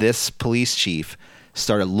 this police chief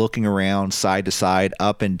started looking around side to side,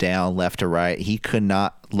 up and down, left to right. He could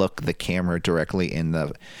not look the camera directly in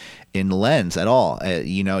the lens at all.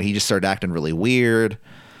 He just started acting really weird.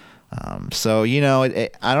 So I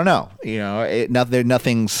don't know.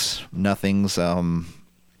 Nothing's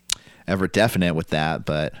ever definite with that,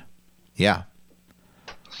 but yeah.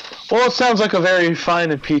 Well, it sounds like a very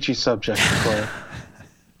fine and peachy subject.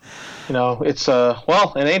 It's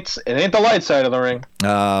it ain't the light side of the ring.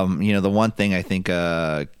 The one thing I think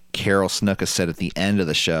Carol Snuka said at the end of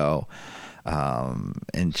the show,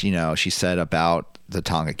 and she said about the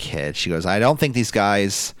Tonga Kid, she goes, I think these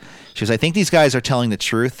guys are telling the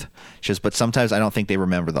truth. She goes, but sometimes I don't think they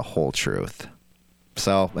remember the whole truth.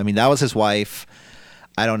 So, I mean, that was his wife.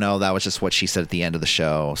 I don't know. That was just what she said at the end of the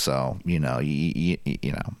show. So,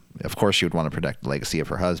 of course she would want to protect the legacy of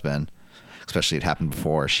her husband, especially it happened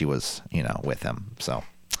before she was, with him. So,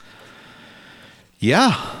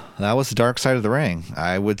 yeah, that was the Dark Side of the Ring.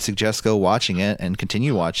 I would suggest go watching it and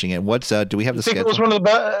continue watching it. What's do we have the schedule? It was one of the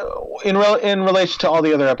best in relation to all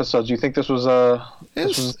the other episodes. Do you think this was it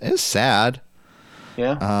was sad.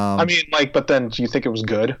 Yeah. But then do you think it was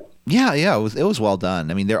good? Yeah, it was well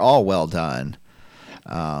done. I mean, they're all well done.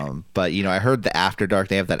 But I heard the After Dark,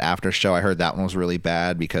 they have that after show. I heard that one was really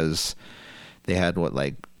bad because they had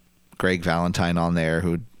Greg Valentine on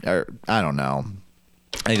there I don't know.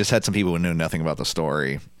 They just had some people who knew nothing about the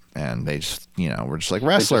story, and they just, were just like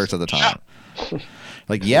wrestlers at the time.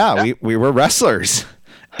 We were wrestlers.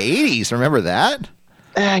 80s, remember that?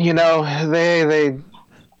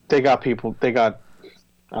 They got people. I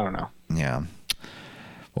don't know. Yeah.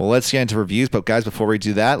 Well, let's get into reviews, but guys, before we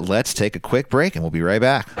do that, let's take a quick break, and we'll be right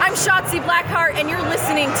back. I'm Shotzi Blackheart, and you're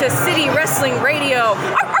listening to City Wrestling Radio.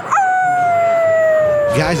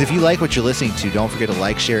 Guys, if you like what you're listening to, don't forget to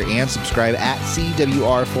like, share, and subscribe at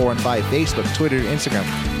CWR415, Facebook, Twitter, and Instagram.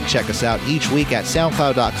 Check us out each week at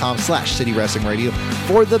SoundCloud.com/City Wrestling Radio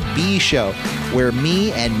for The B Show, where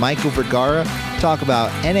me and Michael Vergara talk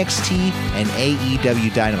about NXT and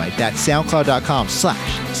AEW Dynamite. That's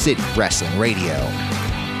SoundCloud.com/City Wrestling Radio.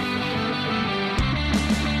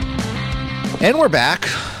 And we're back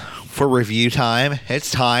for review time.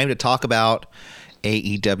 It's time to talk about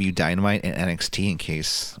AEW Dynamite and NXT, in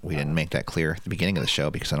case we didn't make that clear at the beginning of the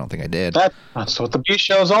show, because I don't think I did. That's what the B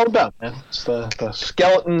Show is all about, man. It's the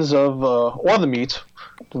skeletons of, or the meat,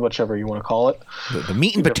 whichever you want to call it. The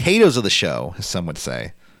meat and potatoes of the show, as some would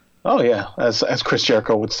say. Oh, yeah, as Chris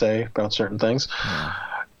Jericho would say about certain things. Yeah.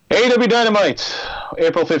 AEW Dynamite,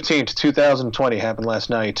 April 15th, 2020, happened last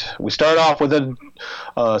night. We start off with a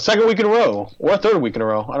second week in a row, or third week in a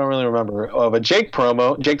row, I don't really remember, of a Jake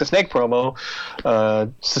the Snake promo.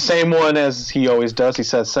 It's the same one as he always does. He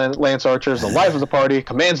says Lance Archer is the life of the party,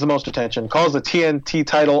 commands the most attention, calls the TNT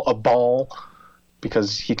title a ball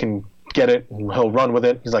because he can get it and he'll run with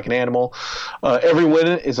it. He's like an animal. Every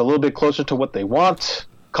win is a little bit closer to what they want.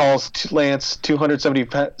 Calls Lance 270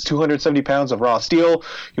 pounds of raw steel.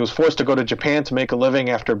 He was forced to go to Japan to make a living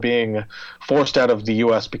after being forced out of the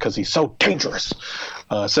U.S. because he's so dangerous.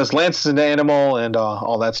 Says Lance is an animal and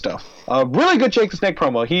all that stuff. Really good Jake the Snake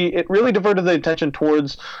promo. It really diverted the attention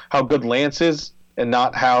towards how good Lance is and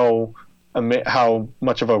not how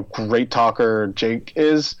much of a great talker Jake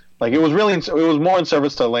is. It was more in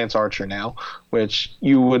service to Lance Archer now, which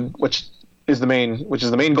is the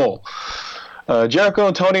main goal. Jericho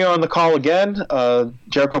and Tony are on the call again.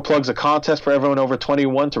 Jericho plugs a contest for everyone over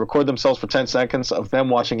 21 to record themselves for 10 seconds of them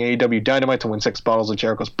watching AEW Dynamite to win 6 bottles of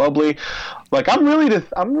Jericho's bubbly. I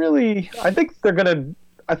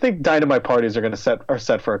think Dynamite parties are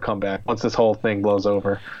set for a comeback once this whole thing blows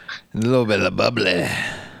over. A little bit of bubbly.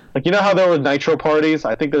 You know how there were Nitro parties?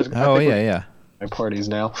 I think parties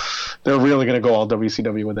now. They're really going to go all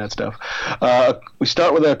WCW with that stuff. We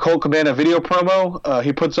start with a Colt Cabana video promo.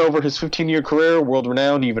 He puts over his 15-year career,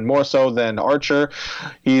 world-renowned, even more so than Archer.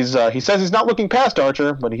 He says he's not looking past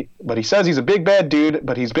Archer, but he says he's a big bad dude,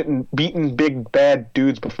 but he's beaten big bad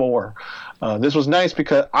dudes before. This was nice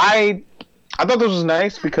because I thought this was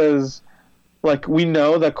nice because, like, we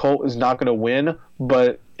know that Colt is not going to win,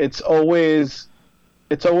 but it's always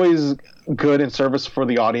good in service for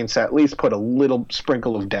the audience to at least put a little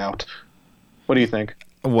sprinkle of doubt. What do you think?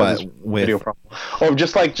 What with video promo? Or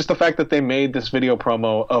just the fact that they made this video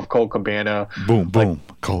promo of Colt Cabana. Boom, boom,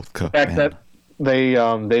 Colt Cabana. The fact that they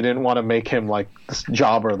didn't want to make him like this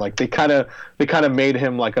jobber. Like they kind of made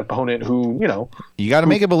him like an opponent who, you know. You got to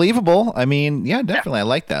make it believable. I mean, yeah, definitely. I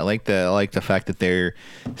like that. I like the fact that they're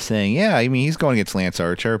saying, yeah, I mean, he's going against Lance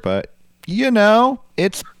Archer, but you know,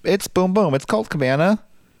 it's boom, boom. It's Colt Cabana.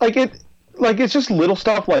 It's just little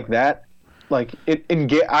stuff like that. Like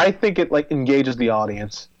I think it like engages the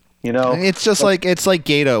audience. You know, it's just like it's like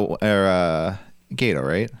Gato or Gato,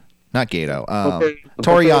 right? Not Gato.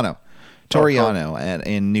 Toriano and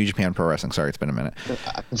in New Japan Pro Wrestling. Sorry, it's been a minute.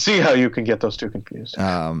 I can see how you can get those two confused.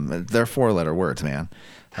 They're 4-letter words, man.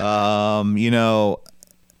 You know,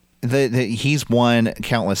 he's won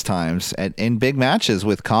countless times in big matches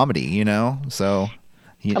with comedy. You know, so.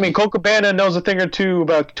 I mean, Colt Cabana knows a thing or two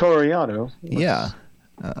about Toriano. Yeah.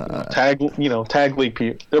 Tag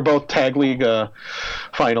league. They're both tag league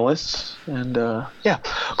finalists, and yeah,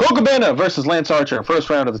 Colt Cabana versus Lance Archer, first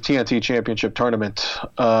round of the TNT Championship tournament.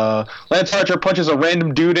 Lance Archer punches a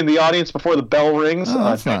random dude in the audience before the bell rings. Oh,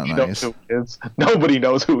 that's not nice. Nobody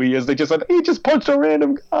knows who he is. They just said he just punched a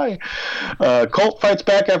random guy. Colt fights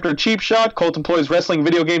back after a cheap shot. Colt employs wrestling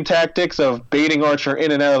video game tactics of baiting Archer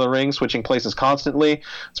in and out of the ring, switching places constantly.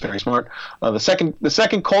 It's very smart. The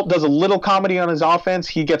second Colt does a little comedy on his offense.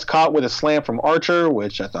 He gets caught with a slam from Archer,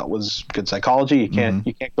 which I thought was good psychology. You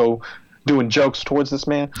can't go doing jokes towards this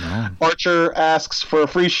man. No. Archer asks for a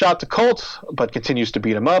free shot to Colt, but continues to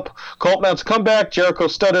beat him up. Colt mounts a comeback. Jericho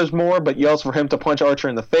stutters more, but yells for him to punch Archer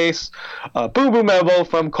in the face. Boom boom elbow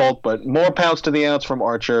from Colt, but more pounds to the ounce from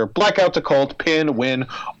Archer. Blackout to Colt, pin, win.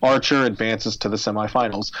 Archer advances to the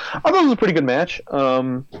semifinals. I thought it was a pretty good match.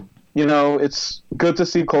 You know, it's good to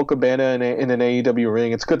see Colt Cabana in an AEW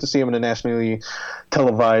ring. It's good to see him in a nationally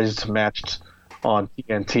televised match on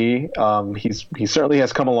TNT. He certainly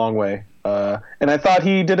has come a long way. And I thought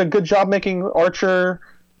he did a good job making Archer,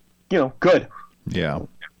 you know, good. Yeah.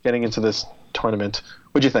 Getting into this tournament.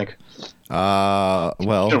 What'd you think?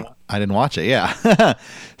 Well, I didn't watch it, yeah.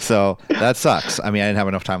 So that sucks. I mean, I didn't have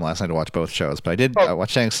enough time last night to watch both shows, but I did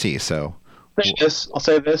watch NXT, so. I'll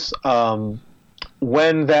say this.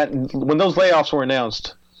 When those layoffs were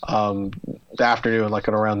announced, the afternoon, like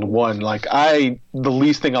at around 1, the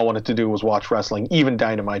least thing I wanted to do was watch wrestling, even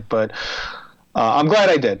Dynamite. But I'm glad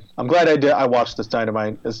I did. I watched this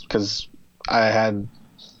Dynamite because I had.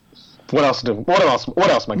 What else to do? What else am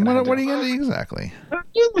I going to do? What are you going to do exactly? What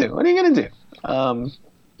are you going to do?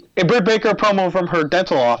 A Britt Baker promo from her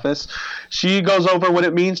dental office. She goes over what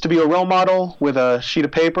it means to be a role model with a sheet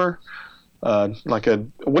of paper. What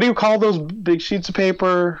do you call those big sheets of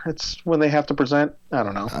paper? It's when they have to present. I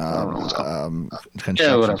don't know. I don't know what it's called.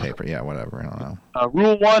 Construction paper. Yeah, whatever. I don't know.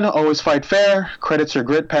 Rule 1: always fight fair. Credits her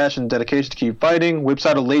grit, passion, and dedication to keep fighting. Whips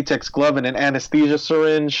out a latex glove and an anesthesia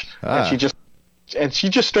syringe, and she just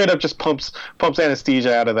straight up just pumps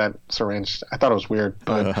anesthesia out of that syringe. I thought it was weird,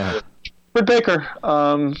 but Britt Baker.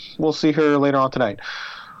 We'll see her later on tonight.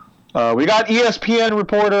 We got ESPN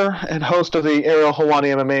reporter and host of the Ariel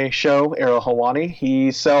Helwani MMA show, Ariel Helwani.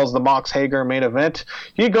 He sells the Mox Hager main event.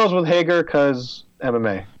 He goes with Hager because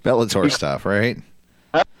MMA. Bellator stuff, right?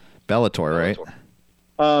 Bellator, right?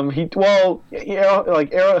 Ariel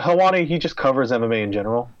Helwani, he just covers MMA in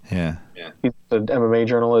general. Yeah. He's an MMA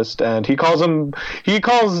journalist, and he calls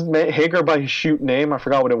Hager by his shoot name. I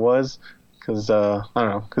forgot what it was. Because, I don't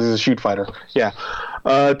know, because he's a shoot fighter. Yeah.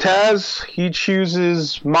 Taz, he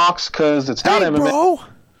chooses Mox because it's not MMA. Bro.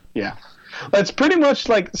 Yeah. That's pretty much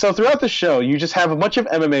so throughout the show, you just have a bunch of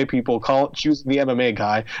MMA people choosing the MMA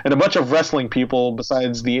guy, and a bunch of wrestling people,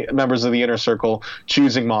 besides the members of the Inner Circle,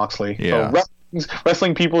 choosing Moxley. Yeah. So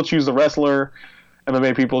wrestling people choose the wrestler,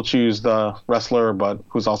 MMA people choose the wrestler, but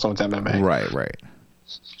who's also into MMA. Right.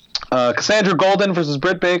 Cassandra Golden versus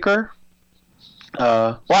Britt Baker.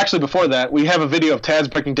 Actually, before that, we have a video of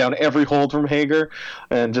Taz breaking down every hold from Hager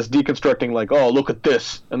and just deconstructing, look at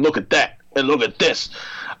this, and look at that, and look at this.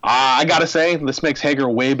 I gotta say, this makes Hager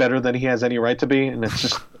way better than he has any right to be, and it's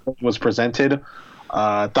just was presented.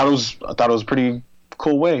 I thought it was a pretty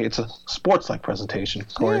cool way. It's a sports-like presentation.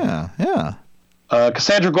 Corey. Yeah.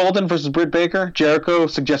 Cassandra Golden versus Britt Baker. Jericho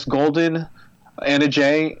suggests Golden, Anna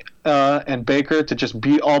Jay, and Baker to just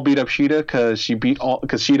beat up Shida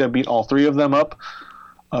because Shida beat all three of them up.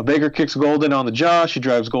 Baker kicks Golden on the jaw. She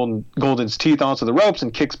drives Golden's teeth onto the ropes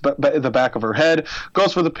and kicks the back of her head.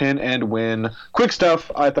 Goes for the pin and win. Quick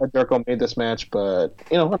stuff. I thought Jericho made this match, but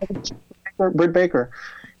Britt Baker,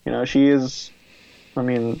 she is. I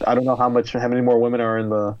mean, I don't know how many more women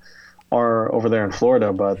are over there in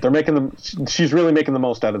Florida, but she's really making the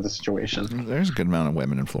most out of the situation. There's a good amount of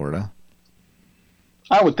women in Florida.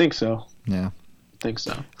 I would think so. Yeah, I think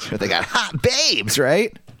so. Sure, they got hot babes,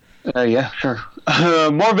 right? Yeah, sure.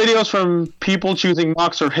 More videos from people choosing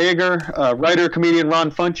Mox or Hager. Writer, comedian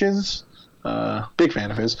Ron Funches, big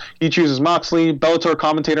fan of his. He chooses Moxley. Bellator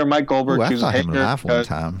commentator Mike Goldberg chooses Hager. Laugh one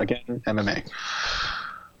time. Again, MMA.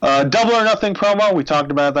 Double or Nothing promo. We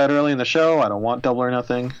talked about that early in the show. I don't want Double or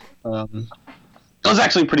Nothing. It was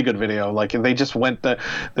actually a pretty good video. Like they just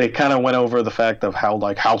they kind of went over the fact of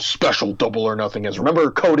how special Double or Nothing is.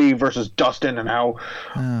 Remember Cody versus Dustin and how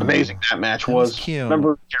amazing that match was. Cute.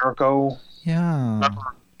 Remember Jericho? Yeah. Remember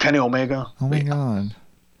Kenny Omega? Oh my God.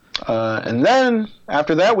 And then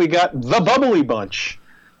after that we got the Bubbly Bunch.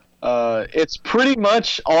 It's pretty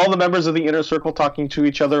much all the members of the Inner Circle talking to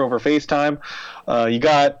each other over FaceTime. You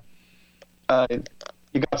got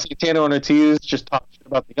Santana and Ortiz just talking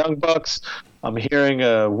about the Young Bucks. I'm hearing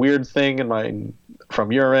a weird thing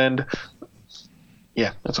from your end.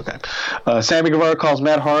 Yeah, that's okay. Sammy Guevara calls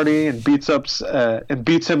Matt Hardy and beats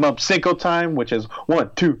him up Cinco time, which is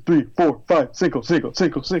 1, 2, 3, 4, 5, Cinco.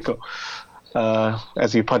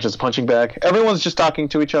 As he punches the punching bag. Everyone's just talking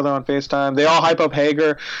to each other on FaceTime. They all hype up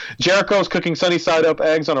Hager. Jericho's cooking sunny side up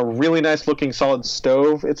eggs on a really nice looking solid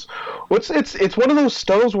stove. It's one of those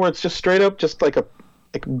stoves where it's just straight up just like a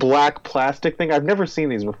black plastic thing. I've never seen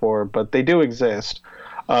these before, but they do exist.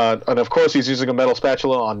 And of course he's using a metal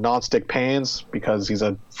spatula on non-stick pans because he's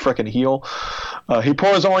a frickin' heel. He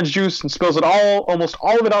pours orange juice and spills almost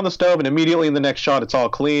all of it on the stove, and immediately in the next shot it's all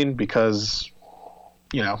clean because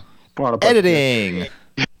editing.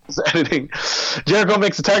 Editing. Jericho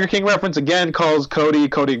makes a Tiger King reference again, calls Cody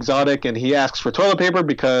Exotic, and he asks for toilet paper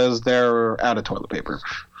because they're out of toilet paper.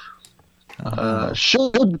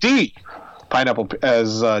 Suge D, Pineapple,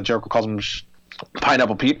 as Jericho calls him,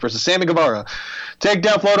 Pineapple Pete versus Sammy Guevara.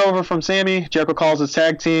 Takedown float over from Sammy. Jericho calls his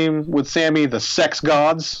tag team with Sammy the Sex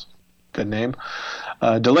Gods. Good name.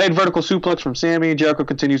 Delayed vertical suplex from Sammy. Jericho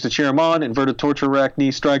continues to cheer him on. Inverted torture rack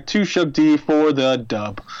knee strike to Suge D for the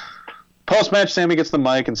dub. Post-match, Sammy gets the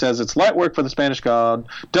mic and says it's light work for the Spanish God.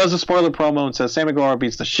 Does a spoiler promo and says Sammy Guevara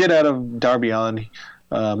beats the shit out of Darby Allin,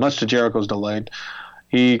 much to Jericho's delight.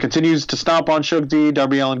 He continues to stomp on Suge D.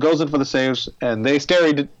 Darby Allin goes in for the saves, and they stare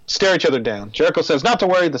each other down. Jericho says, not to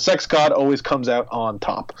worry, the Sex God always comes out on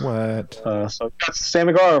top. What? So that's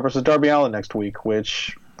Sammy Guevara versus Darby Allin next week,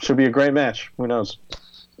 which should be a great match. Who knows?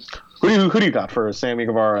 Who do you got for Sammy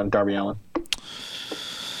Guevara and Darby Allin?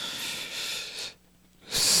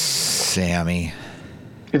 Sammy.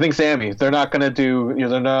 You think Sammy? They're not going to do.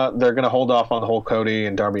 They're going to hold off on the whole Cody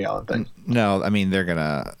and Darby Allin thing. No, I mean they're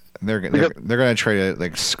gonna try to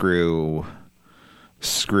like screw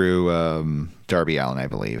Darby Allin, I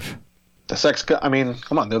believe. The Sex God. I mean,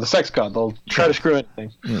 come on, they're the Sex God. They'll try to screw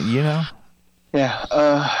anything. Yeah.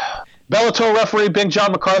 Bellator referee Big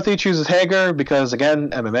John McCarthy chooses Hager because, again,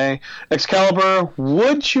 MMA. Excalibur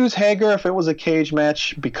would choose Hager if it was a cage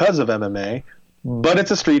match because of MMA, but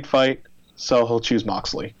it's a street fight, so he'll choose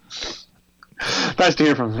Moxley. Nice to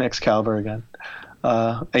hear from Excalibur again.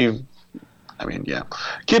 Yeah.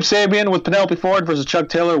 Kip Sabian with Penelope Ford versus Chuck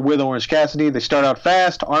Taylor with Orange Cassidy. They start out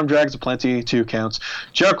fast. Arm drags aplenty. 2 counts.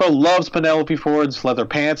 Jericho loves Penelope Ford's leather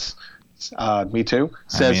pants. Me too.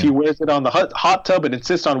 Says he wears it on the hot tub and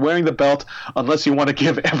insists on wearing the belt unless you want to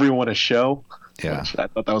give everyone a show. Yeah. Which I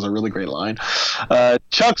thought that was a really great line.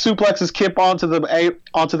 Chuck suplexes Kip onto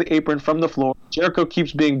the apron from the floor. Jericho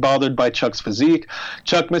keeps being bothered by Chuck's physique.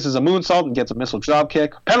 Chuck misses a moonsault and gets a missile drop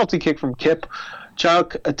kick. Penalty kick from Kip.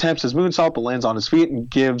 Chuck attempts his moonsault but lands on his feet and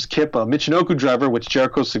gives Kip a Michinoku driver, which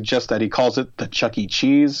Jericho suggests that he calls it the Chuck E.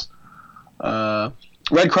 Cheese.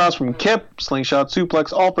 Red Cross from Kip, slingshot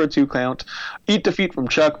suplex, all for a 2 count. Eat defeat from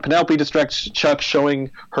Chuck. Penelope distracts Chuck,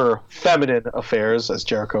 showing her feminine affairs, as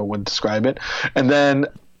Jericho would describe it. And then,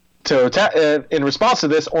 in response to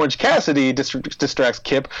this, Orange Cassidy distracts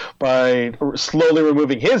Kip by slowly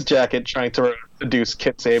removing his jacket, trying to reduce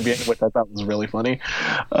Kip Sabian, which I thought was really funny.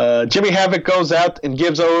 Jimmy Havoc goes out and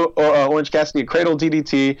gives Orange Cassidy a cradle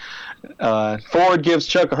DDT. Ford gives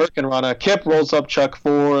Chuck a Hurricane Rana. Kip rolls up Chuck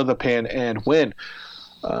for the pin and win.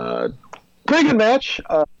 Pretty good match.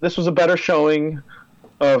 This was a better showing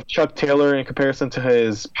of Chuck Taylor in comparison to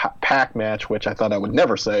his Pac match, which I thought I would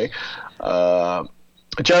never say.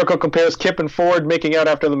 Jericho compares Kip and Ford making out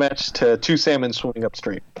after the match to two salmon swimming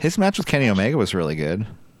upstream. His match with Kenny Omega was really good.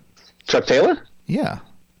 Chuck Taylor? Yeah.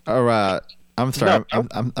 Or I'm sorry. No.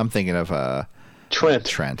 I'm thinking of Trent.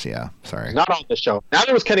 Trent, yeah. Sorry. Not on the show. Now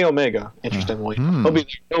it was Kenny Omega. Interestingly,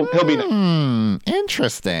 he'll be next.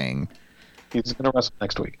 Interesting. He's gonna wrestle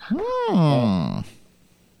next week. What are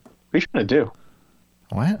you trying to do?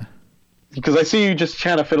 What? Because I see you just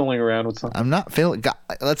kind of fiddling around with something. I'm not fiddling.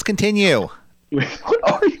 Let's continue. What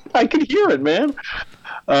are you? I can hear it, man.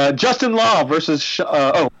 Justin Law versus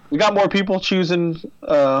we got more people choosing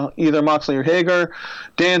either Moxley or Hager.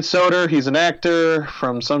 Dan Soder, he's an actor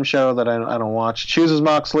from some show that I don't watch, chooses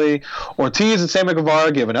Moxley. Ortiz and Sammy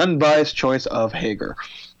Guevara give an unbiased choice of Hager.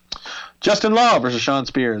 Justin Law versus Sean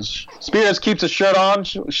Spears. Spears keeps his shirt on,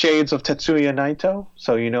 shades of Tetsuya Naito,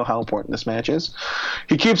 so you know how important this match is.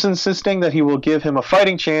 He keeps insisting that he will give him a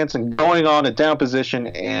fighting chance and going on a down position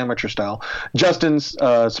amateur style. Justin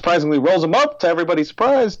surprisingly rolls him up, to everybody's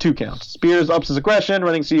surprise, 2 counts. Spears ups his aggression,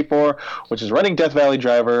 running C4, which is running Death Valley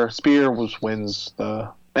Driver. Spears wins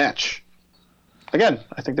the match. Again,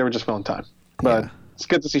 I think they were just filling time. But it's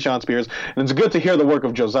good to see Sean Spears, and it's good to hear the work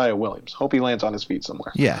of Josiah Williams. Hope he lands on his feet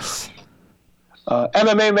somewhere. Yes.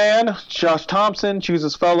 MMA man Josh Thompson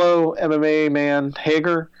chooses fellow MMA man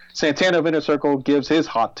Hager. Santana of Inner Circle gives his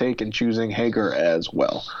hot take in choosing Hager as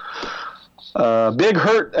well. Big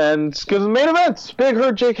Hurt and gives the main event. Big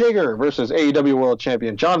Hurt Jake Hager versus AEW World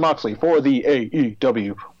Champion Jon Moxley for the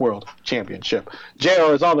AEW World Championship.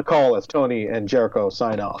 JR is on the call as Tony and Jericho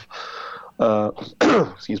sign off.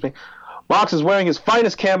 Excuse me. Mox is wearing his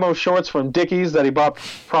finest camo shorts from Dickies that he bought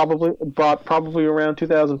probably around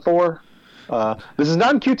 2004. This is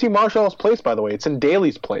not in QT Marshall's place, by the way. It's in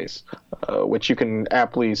Daly's place, which you can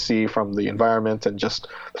aptly see from the environment and just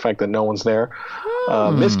the fact that no one's there.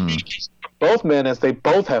 Miscommunication from both men, as they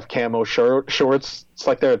both have camo shorts. It's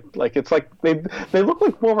like they look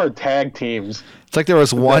like more of our tag teams. It's like there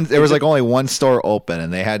was only one store open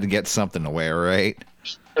and they had to get something to wear, right?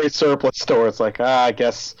 A surplus store. It's like I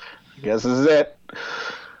guess this is it.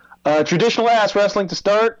 Traditional ass wrestling to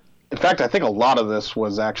start. In fact, I think a lot of this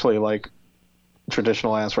was actually like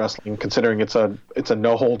traditional ass wrestling, considering it's a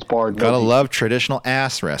no holds barred. Gotta love traditional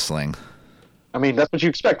ass wrestling. I mean, that's what you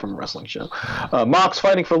expect from a wrestling show. Mox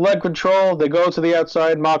fighting for leg control. They go to the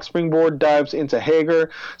outside. Mox springboard dives into Hager.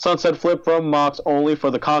 Sunset flip from Mox, only for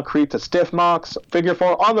the concrete to stiff Mox. Figure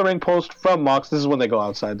 4 on the ring post from Mox. This is when they go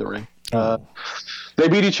outside the ring. They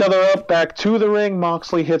beat each other up back to the ring.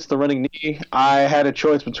 Moxley hits the running knee. I had a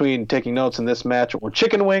choice between taking notes in this match or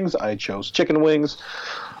chicken wings. I chose chicken wings.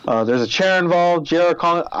 There's a chair involved. JR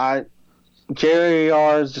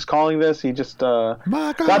is just calling this. He just God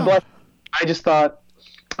bless. I just thought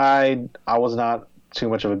I was not too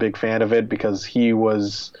much of a big fan of it because he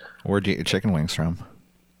was. Where'd you get your chicken wings from?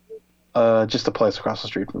 Just a place across the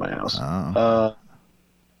street from my house. Oh.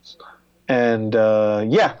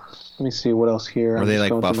 Yeah. Let me see what else here. Were they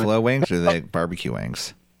like buffalo wings or they barbecue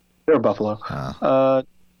wings? They were buffalo. Oh.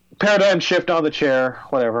 Paradigm shift on the chair,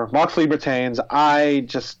 whatever. Moxley retains. I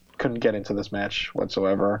just couldn't get into this match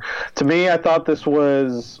whatsoever. To me, I thought this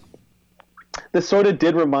sort of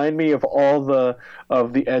did remind me of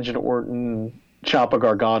the Edge and Orton, Ciampa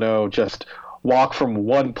Gargano, just walk from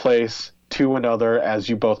one place to another as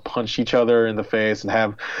you both punch each other in the face and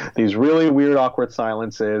have these really weird, awkward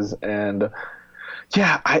silences. And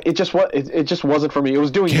yeah, it just wasn't for me. It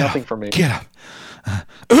was doing nothing for me. Get up.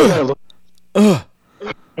 Yeah.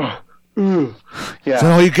 Is that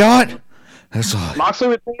all you got? That's all. Moxley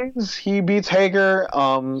retains. He beats Hager.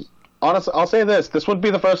 Honestly, I'll say this. This wouldn't be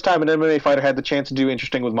the first time an MMA fighter had the chance to do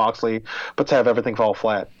interesting with Moxley, but to have everything fall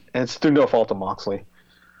flat. And it's through no fault of Moxley.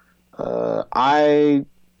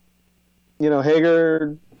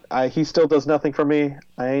 Hager, he still does nothing for me.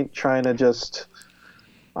 I ain't trying to just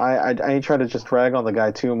rag on the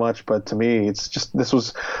guy too much, but to me, it's just it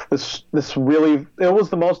was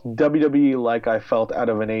the most WWE like I felt out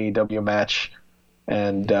of an AEW match,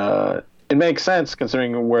 and it makes sense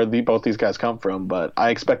considering where both these guys come from. But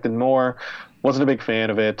I expected more. Wasn't a big fan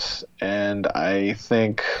of it, and I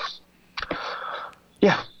think,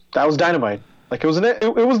 that was Dynamite. Like it was the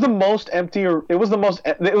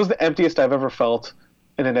emptiest I've ever felt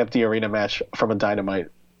in an empty arena match from a Dynamite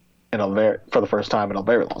for the first time in a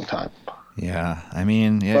very long time. Yeah, I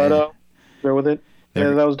mean, yeah. But bear with it.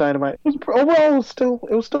 Yeah, that was Dynamite. Overall, it was still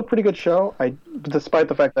a pretty good show. Despite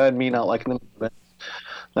the fact that I had me not liking them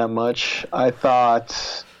that much, I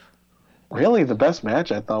thought really the best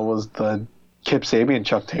match was the Kip Sabian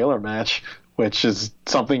Chuck Taylor match, which is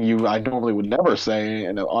something I normally would never say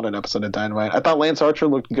on an episode of Dynamite. I thought Lance Archer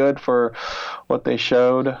looked good for what they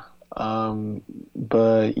showed.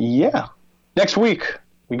 But yeah, next week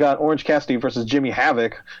we got Orange Cassidy versus Jimmy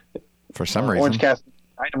Havoc. For some reason, Orange Cassidy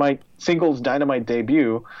singles Dynamite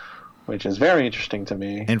debut, which is very interesting to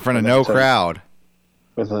me. In front of no crowd.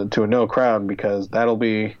 To a no crowd, because that'll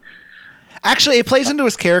be. Actually, it plays into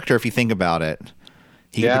his character if you think about it.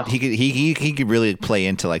 He could really play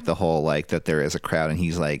into like the whole like that there is a crowd and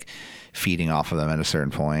he's like feeding off of them at a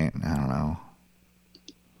certain point. I don't know.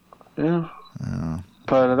 Yeah.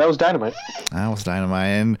 But that was Dynamite.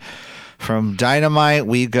 And from Dynamite,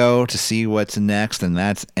 we go to see what's next, and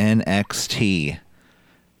that's NXT,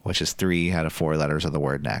 which is 3 out of 4 letters of the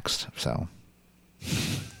word next. So,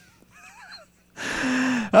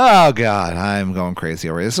 oh God, I'm going crazy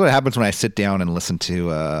over it. This is what happens when I sit down and listen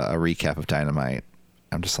to a recap of Dynamite.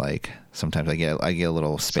 I'm just like, sometimes I get a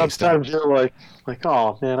little spaced out. Sometimes you're like,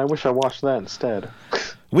 oh man, I wish I watched that instead.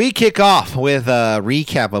 We kick off with a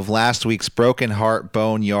recap of last week's Broken Heart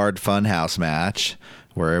Boneyard Funhouse match,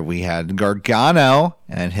 where we had Gargano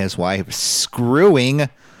and his wife screwing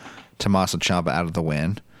Tommaso Ciampa out of the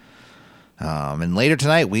win. And later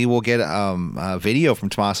tonight, we will get a video from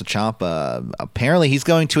Tommaso Ciampa. Apparently, he's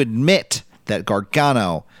going to admit that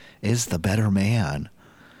Gargano is the better man.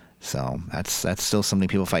 So that's still something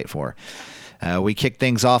people fight for. We kick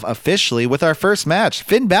things off officially with our first match,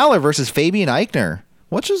 Finn Balor versus Fabian Aichner,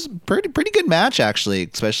 which is pretty good match, actually,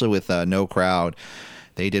 especially with no crowd.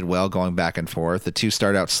 They did well going back and forth. The two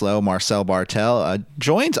start out slow. Marcel Bartel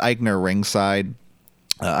joins Aichner ringside.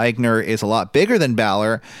 Aichner is a lot bigger than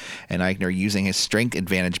Balor, and Aichner using his strength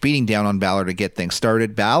advantage, beating down on Balor to get things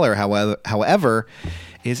started. Balor, however,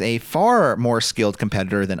 is a far more skilled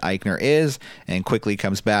competitor than Aichner is, and quickly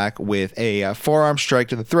comes back with a forearm strike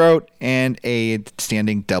to the throat and a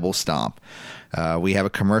standing double stomp. We have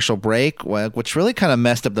a commercial break, which really kind of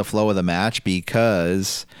messed up the flow of the match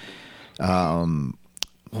because it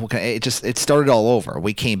started all over.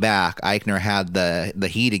 We came back. Aichner had the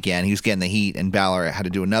heat again. He was getting the heat, and Balor had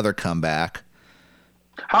to do another comeback.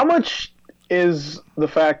 How much is the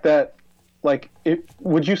fact that,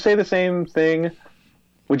 would you say the same thing?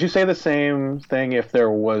 Would you say the same thing if there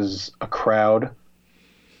was a crowd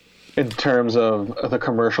in terms of the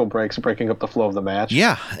commercial breaks breaking up the flow of the match?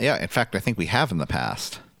 Yeah. In fact, I think we have in the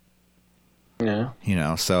past. Yeah.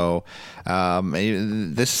 So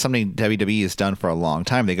this is something WWE has done for a long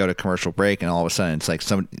time. They go to commercial break, and all of a sudden it's like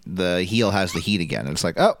the heel has the heat again. And it's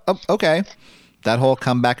like, oh, okay. That whole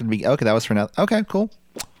comeback would be, okay, that was for now. Okay, cool.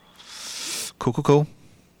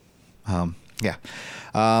 Yeah.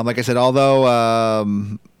 Like I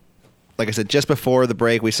said, just before the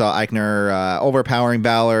break, we saw Aichner overpowering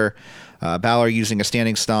Balor. Balor using a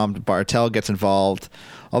standing stomp. Bartel gets involved.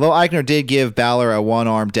 Although Aichner did give Balor a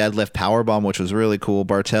one-arm deadlift powerbomb, which was really cool,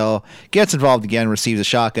 Bartel gets involved again, receives a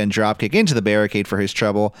shotgun dropkick into the barricade for his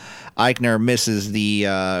trouble. Aichner misses the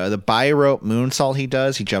bi-rope moonsault he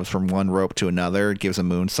does. He jumps from one rope to another, gives a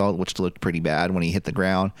moonsault, which looked pretty bad when he hit the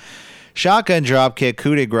ground. Shotgun dropkick,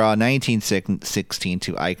 coup de grace, 1916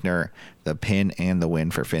 to Aichner, the pin and the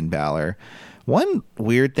win for Finn Balor. One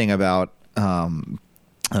weird thing about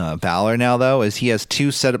Balor now, though, is he has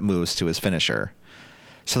 2 setup moves to his finisher.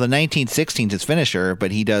 So the 1916 is his finisher,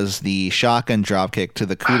 but he does the shotgun dropkick to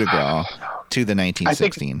the coup de grace to the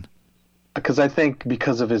 1916. I think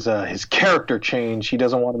because of his character change, he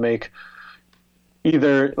doesn't want to make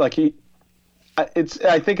either I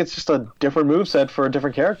think it's just a different moveset for a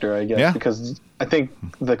different character, I guess. Yeah. Because I think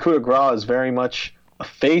the coup de grace is very much a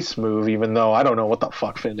face move, even though I don't know what the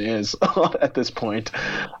fuck Finn is at this point.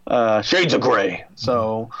 Shades of gray.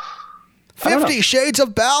 So 50 Shades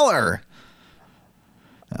of Balor.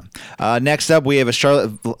 Next up, we have a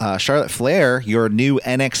Charlotte Flair, your new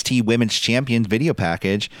NXT Women's Champion video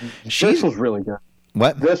package. This was really good.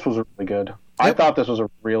 What? This was really good. I thought this was a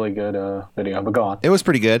really good video, but go on. It was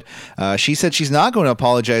pretty good. She said she's not going to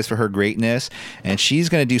apologize for her greatness, and she's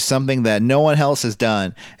going to do something that no one else has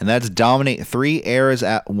done, and that's dominate 3 eras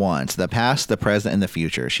at once: the past, the present, and the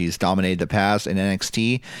future. She's dominated the past in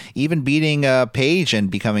NXT, even beating Paige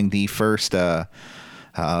and becoming the first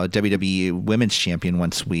WWE Women's Champion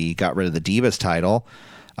once we got rid of the Divas title.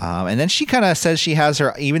 And then she kind of says she has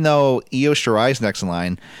her, even though Io Shirai's next in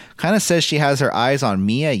line, kind of says she has her eyes on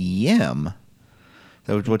Mia Yim,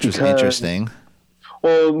 which was interesting.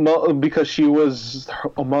 Well, because she was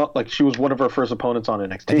one of her first opponents on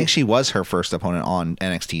NXT. I think she was her first opponent on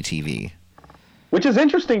NXT TV. Which is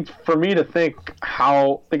interesting for me to think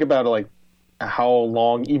about it, how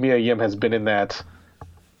long Mia Yim has been in that.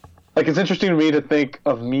 It's interesting to me to think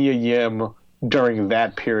of Mia Yim during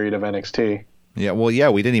that period of NXT. Yeah, well, yeah,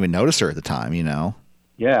 we didn't even notice her at the time, you know.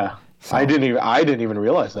 Yeah, so. I didn't even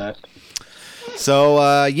realize that. So,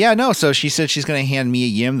 so she said she's going to hand Mia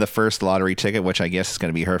Yim the first lottery ticket, which I guess is going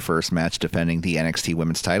to be her first match defending the NXT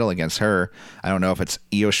Women's title against her. I don't know if it's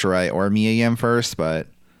Io Shirai or Mia Yim first, but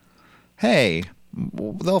hey,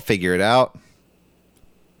 they'll figure it out.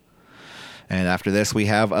 And after this, we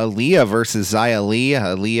have Aaliyah versus Xia Li.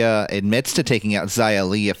 Aaliyah admits to taking out Xia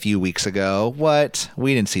Li a few weeks ago. What?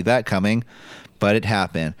 We didn't see that coming, but it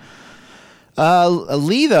happened.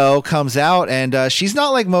 Li, though, comes out, and she's not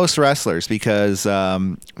like most wrestlers because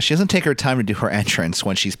she doesn't take her time to do her entrance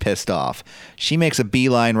when she's pissed off. She makes a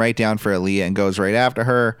beeline right down for Aaliyah and goes right after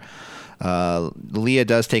her. Aaliyah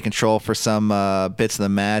does take control for some bits of the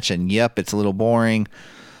match, and yep, it's a little boring.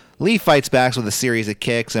 Lee fights back with a series of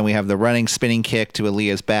kicks, and we have the running spinning kick to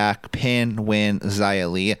Aaliyah's back. Pin, win,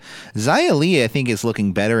 Xia Li. Xia Li, I think, is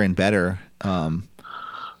looking better and better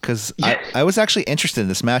because I was actually interested in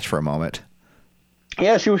this match for a moment.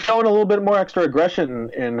 Yeah, she was showing a little bit more extra aggression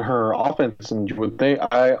in her offense, and you would think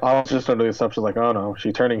I was just under the assumption like, oh no,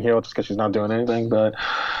 she's turning heel just because she's not doing anything. But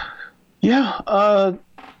yeah,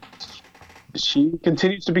 she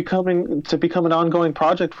continues to become an ongoing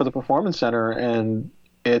project for the Performance Center, and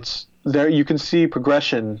it's there. You can see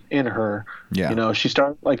progression in her. Yeah, you know, she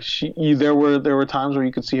started like there were times where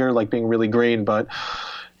you could see her like being really green, but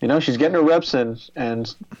you know, she's getting her reps in,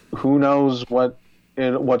 and who knows what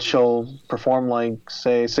she'll perform like,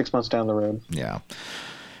 say, 6 months down the road. Yeah.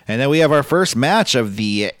 And then we have our first match of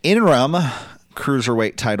the interim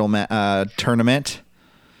cruiserweight title tournament.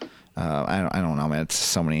 I don't know, man. It's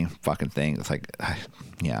so many fucking things. It's like,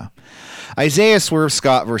 yeah. Isaiah Swerve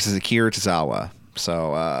Scott versus Akira Tozawa.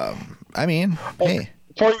 So, I mean, hey.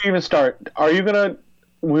 Before you even start, are you gonna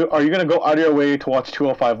go out of your way to watch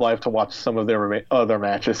 205 Live to watch some of their other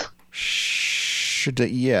matches?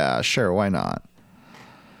 Yeah, sure. Why not?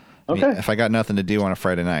 Okay. I mean, if I got nothing to do on a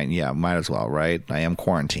Friday night, yeah, might as well, right? I am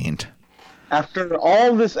quarantined. After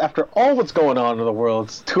all what's going on in the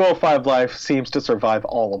world, 205 Live seems to survive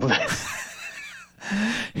all of this.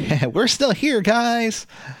 Yeah, we're still here, guys.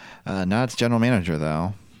 Not its general manager,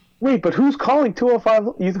 though. Wait, but who's calling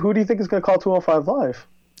 205? Who do you think is going to call 205 Live?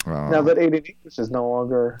 Now that Aiden English is no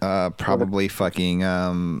longer... probably fucking,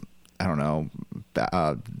 I don't know,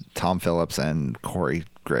 Tom Phillips and Corey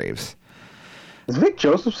Graves. Is Vic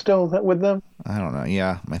Joseph still with them? I don't know.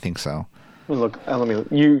 Yeah, I think so. Look,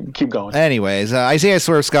 you keep going. Anyways, Isaiah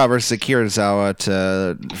Swerve Scott versus Akira Tozawa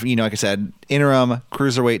to, like I said, interim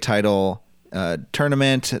cruiserweight title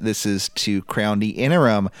tournament. This is to crown the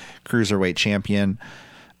interim cruiserweight champion.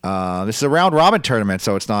 This is a round robin tournament,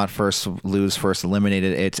 so it's not first lose, first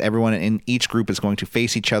eliminated. It's everyone in each group is going to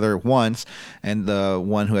face each other once, and the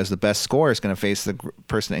one who has the best score is going to face the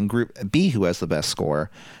person in group B who has the best score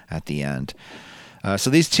at the end.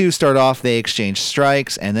 So these two start off, they exchange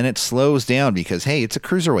strikes, and then it slows down because, hey, it's a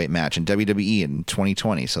cruiserweight match in WWE in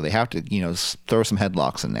 2020, so they have to, throw some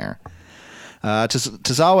headlocks in there.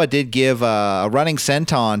 Tozawa did give a running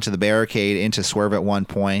senton to the barricade into Swerve at one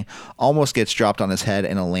point, almost gets dropped on his head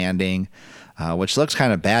in a landing, which looks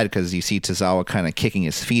kind of bad because you see Tozawa kind of kicking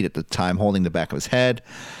his feet at the time, holding the back of his head.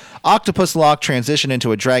 Octopus lock transition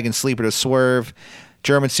into a dragon sleeper to Swerve.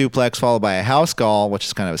 German suplex followed by a house call, which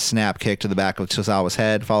is kind of a snap kick to the back of Tozawa's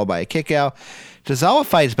head, followed by a kick out. Tozawa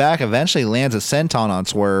fights back, eventually lands a senton on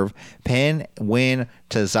Swerve. Pin, win,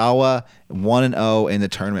 Tozawa 1-0 in the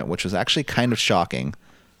tournament, which was actually kind of shocking.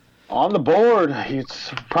 On the board. It's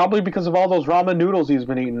probably because of all those ramen noodles he's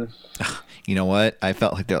been eating. You know what? I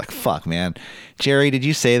felt like they're like, fuck, man. Jerry, did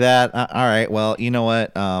you say that? All right, well, you know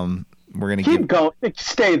what? We're going to keep going.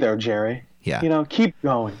 Stay there, Jerry. Yeah. Keep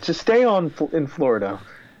going. Just stay in Florida.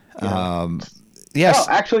 Yes. Oh,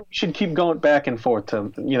 actually, you should keep going back and forth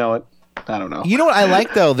to, I don't know. You know what I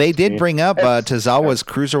like, though? They did bring up Tozawa's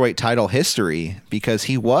cruiserweight title history because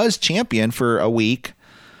he was champion for a week.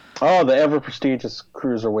 Oh, the ever-prestigious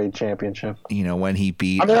cruiserweight championship. When he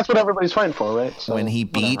beat... that's what everybody's fighting for, right? So, when he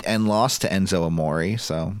beat and lost to Enzo Amore,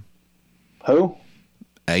 so... Who?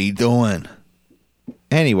 How you doing?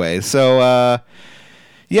 Anyway, so...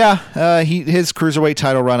 his cruiserweight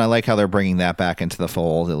title run, I like how they're bringing that back into the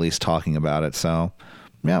fold, at least talking about it. So,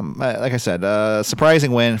 yeah, like I said,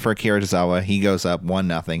 surprising win for Akira Tozawa. He goes up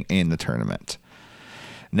 1-0 in the tournament.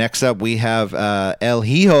 Next up, we have El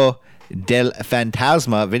Hijo del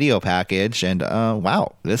Fantasma video package. And,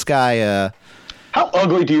 wow, this guy... how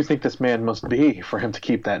ugly do you think this man must be for him to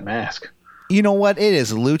keep that mask? You know what? It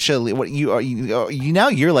is Lucha... What you now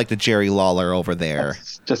you're like the Jerry Lawler over there.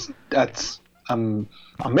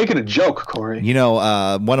 I'm making a joke, Corey.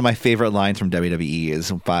 One of my favorite lines from WWE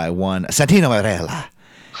is by one Santino Marella.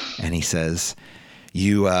 And he says,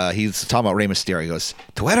 he's talking about Rey Mysterio. He goes,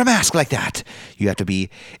 to wear a mask like that, you have to be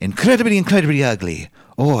incredibly, incredibly ugly,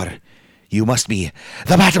 or you must be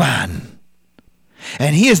the Batman.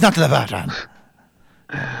 And he is not the Batman.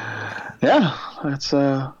 Yeah, that's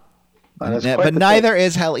but neither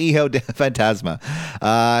is El Hijo de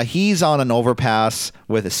Fantasma. He's on an overpass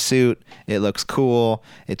with a suit. It looks cool.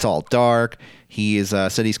 It's all dark. He is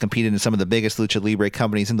said he's competed in some of the biggest lucha libre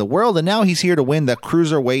companies in the world, and now he's here to win the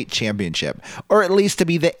Cruiserweight Championship, or at least to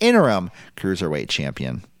be the interim Cruiserweight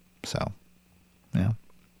Champion. So,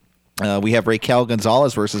 yeah. We have Raquel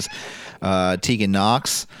Gonzalez versus Tegan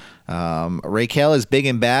Nox. Raquel is big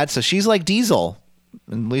and bad, so she's like Diesel.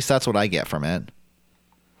 At least that's what I get from it.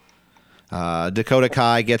 Dakota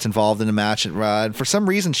Kai gets involved in the match. For some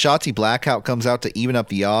reason, Shotzi Blackheart comes out to even up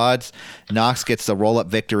the odds. Nox gets the roll-up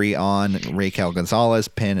victory on Raquel Gonzalez,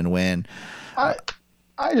 pin and win. I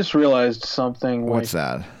just realized something. What's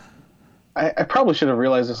that? I probably should have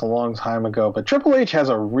realized this a long time ago, but Triple H has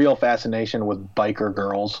a real fascination with biker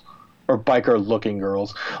girls, or biker-looking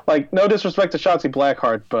girls. Like, no disrespect to Shotzi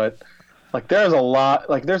Blackheart, but like there's a lot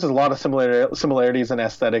of similarities in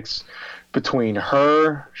aesthetics between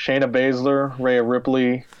her, Shayna Baszler, Rhea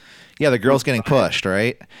Ripley. Yeah, the girls getting pushed,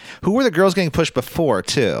 right? Who were the girls getting pushed before,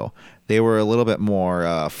 too? They were a little bit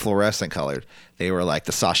more fluorescent colored. They were like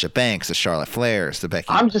the Sasha Banks, the Charlotte Flairs, the Becky.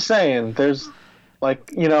 I'm just saying, there's,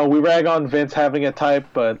 like, you know, we rag on Vince having a type,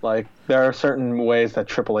 but, like, there are certain ways that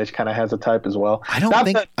Triple H kind of has a type as well. I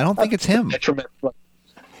don't think it's him.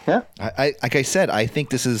 Yeah? I like I said, I think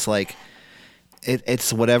this is like...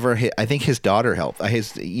 It's whatever. I think his daughter helped.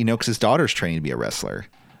 Because his daughter's training to be a wrestler.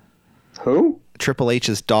 Who? Triple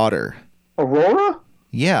H's daughter. Aurora?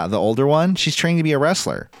 Yeah, the older one. She's training to be a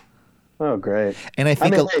wrestler. Oh, great. And I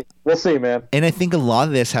think we'll see, man. And I think a lot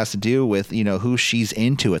of this has to do with who she's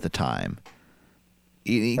into at the time.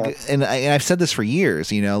 And I've said this for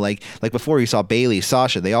years, like before you saw Bayley,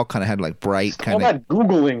 Sasha, they all kind of had like bright kind of. I'm not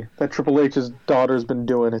Googling that Triple H's daughter's been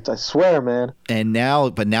doing it. I swear, man. And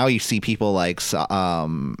now you see people like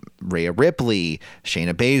Rhea Ripley,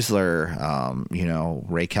 Shayna Baszler,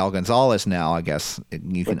 Raquel Gonzalez. Now I guess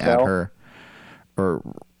you can add her, or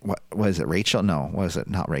what was it? Rachel? No, was it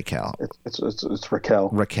not Raquel? It's Raquel.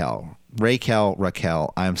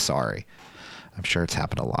 Raquel. I'm sorry. I'm sure it's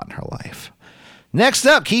happened a lot in her life. Next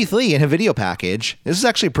up, Keith Lee in a video package. This is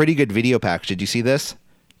actually a pretty good video package. Did you see this?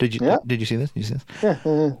 Did you see this?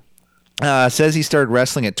 Yeah. Says he started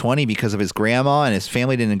wrestling at 20 because of his grandma, and his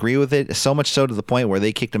family didn't agree with it. So much so to the point where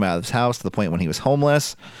they kicked him out of his house, to the point when he was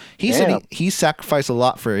homeless. He said he sacrificed a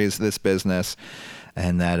lot for this business,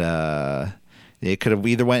 and that it could have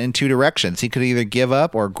either went in two directions. He could either give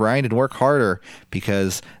up or grind and work harder,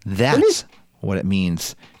 because that's what it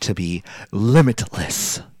means to be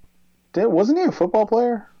limitless. Wasn't he a football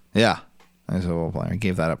player? Yeah, he was a football player. He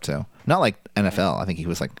gave that up too. Not like NFL. I think he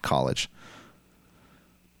was like college.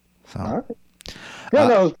 So, all right. Yeah,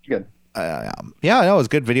 that was good. It was a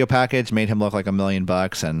good video package. Made him look like $1 million,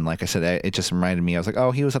 and like I said, it just reminded me. I was like,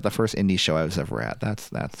 oh, he was at the first indie show I was ever at.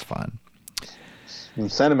 That's fun.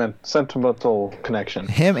 Sentimental connection.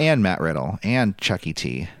 Him and Matt Riddle and Chucky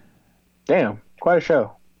T. Damn, quite a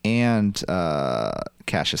show. And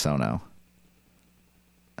Cassius Ohno.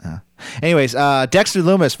 Anyways, Dexter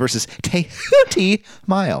Lumis versus Tehuti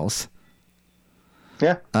Miles.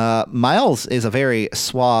 Yeah. Miles is a very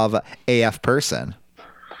suave AF person.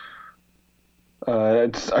 Are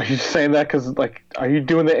you saying that because, like, are you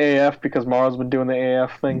doing the AF because Miles been doing the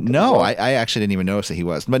AF thing? No, I actually didn't even notice that he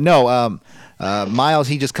was. But no, Miles,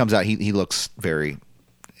 he just comes out. He looks very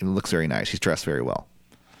nice. He's dressed very well.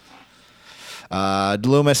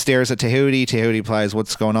 Loomis stares at Tehuti. Tehuti replies,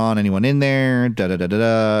 "What's going on? Anyone in there?" Is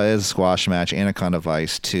a squash match. Anaconda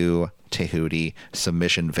Vice to Tehuti.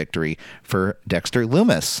 Submission victory for Dexter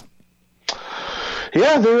Lumis.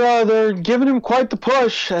 Yeah, they're giving him quite the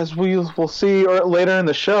push, as we'll see later in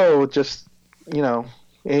the show. Just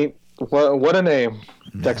what a name,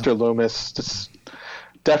 yeah. Dexter Lumis. Just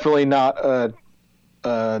definitely not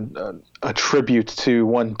a tribute to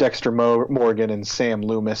one Dexter Morgan and Sam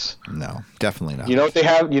Loomis. No, definitely not. You know what they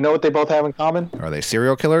have? You know what they both have in common? Are they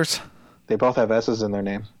serial killers? They both have S's in their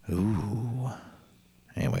name. Ooh.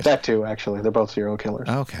 Anyways, that too. Actually, they're both serial killers.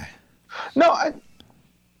 Okay. No,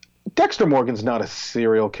 Dexter Morgan's not a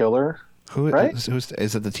serial killer. Right? Is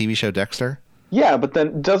it the TV show Dexter? Yeah, but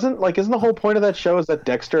then isn't the whole point of that show is that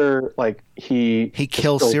Dexter he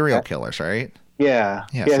kills serial killers, right? Yeah.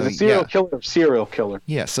 He's a serial killer of serial killer.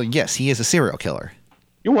 Yeah, so yes, he is a serial killer.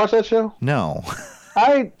 You watch that show? No.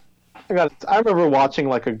 I remember watching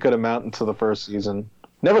like a good amount into the first season.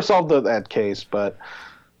 Never solved that case, but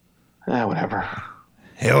whatever.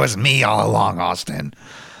 It was me all along, Austin.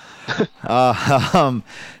 Then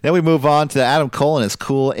we move on to Adam Cole in his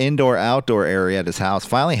cool indoor-outdoor area at his house.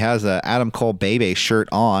 Finally has a Adam Cole Bebe shirt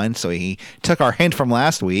on, so he took our hint from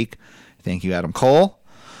last week. Thank you, Adam Cole.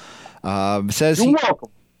 You're welcome.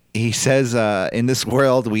 He says, in this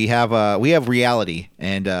world, we have reality,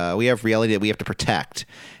 and we have reality that we have to protect.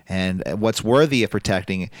 And what's worthy of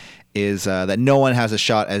protecting is that no one has a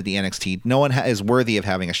shot at the NXT. No one is worthy of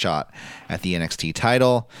having a shot at the NXT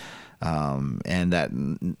title. And that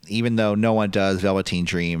even though no one does, Velveteen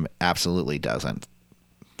Dream absolutely doesn't.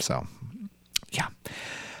 So, yeah.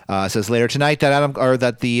 It says later tonight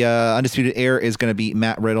that the Undisputed Era is going to beat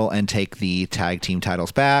Matt Riddle and take the tag team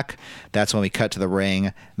titles back. That's when we cut to the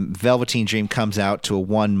ring. Velveteen Dream comes out to a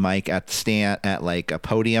one mic at the stand at like a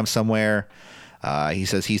podium somewhere. He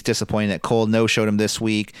says he's disappointed that Cole no-showed him this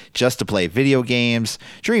week just to play video games.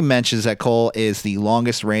 Dream mentions that Cole is the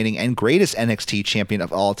longest reigning and greatest NXT champion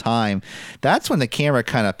of all time. That's when the camera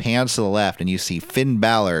kind of pans to the left and you see Finn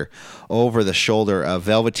Balor over the shoulder of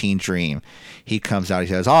Velveteen Dream. He comes out, he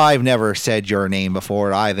says, I've never said your name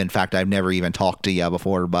before. I've never even talked to you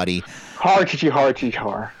before, buddy.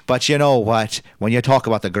 Har. But you know what? When you talk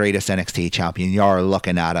about the greatest NXT champion, you're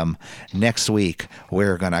looking at him. Next week,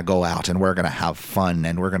 we're going to go out and we're going to have fun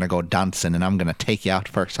and we're going to go dancing and I'm going to take you out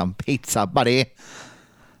for some pizza, buddy.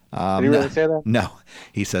 Did he really say that? No.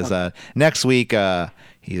 He says, next week, we're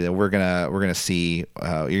gonna see,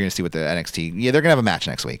 you're going to see what the NXT, they're going to have a match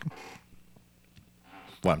next week.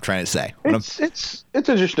 What I'm trying to say. It's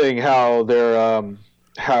interesting how they're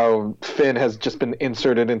how Finn has just been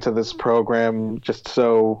inserted into this program just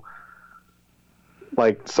so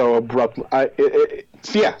abruptly.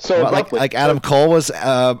 Abruptly. Like Adam Cole was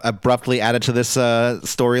abruptly added to this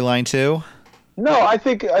storyline too. No, I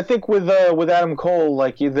think with Adam Cole,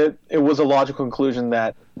 it was a logical conclusion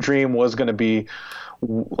that Dream was going to be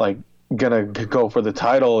gonna go for the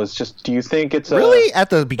title. It's just, do you think it's really at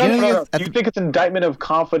the beginning? Do you think it's an indictment of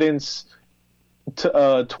confidence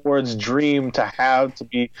towards Dream to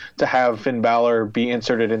have Finn Balor be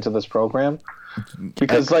inserted into this program?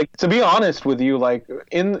 Because to be honest with you,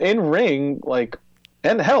 in ring,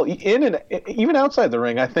 and hell, even outside the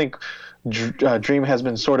ring, I think Dream has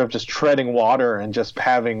been sort of just treading water and just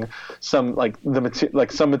having some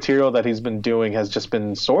some material that he's been doing has just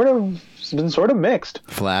been sort of mixed,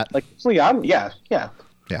 flat. Yeah.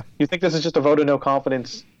 You think this is just a vote of no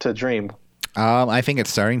confidence to Dream? I think it's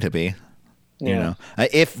starting to be. Yeah. You know,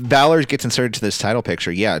 if Balor gets inserted to this title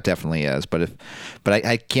picture, yeah, it definitely is. But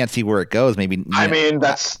I can't see where it goes. Maybe. I mean,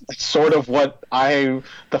 that's sort of the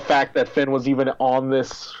fact that Finn was even on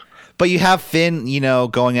this. But you have Finn,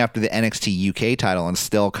 going after the NXT UK title and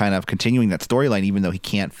still kind of continuing that storyline, even though he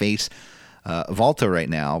can't face Volta right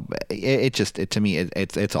now. To me,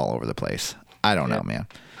 it's all over the place. I don't know, man.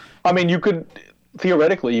 I mean,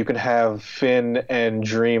 theoretically, you could have Finn and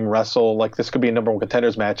Dream wrestle. This could be a number one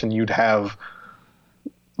contenders match, and you'd have,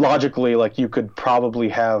 logically, you could probably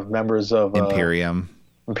have members of Imperium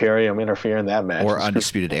interfere in that match. Or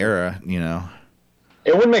Undisputed Era,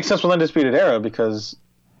 It wouldn't make sense with Undisputed Era because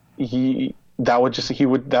that would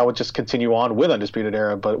just continue on with Undisputed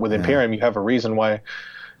Era, but with Imperium, you have a reason why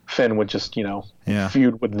Finn would just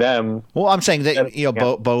feud with them. Well, I'm saying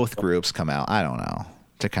that both groups come out. I don't know,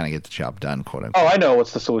 to kind of get the job done, quote unquote. Oh, I know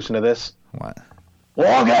what's the solution to this. What?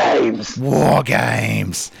 War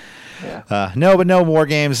games. Yeah. No War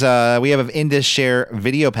Games. We have an Indus-Share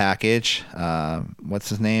video package. What's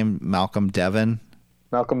his name? Malcolm Bivens.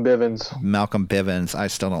 I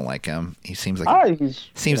still don't like him. He seems like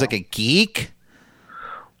like a geek.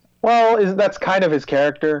 Well, that's kind of his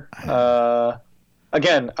character.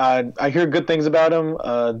 Again, I hear good things about him.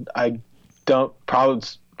 I don't probably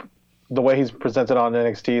the way he's presented on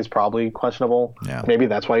NXT is probably questionable. Yeah. Maybe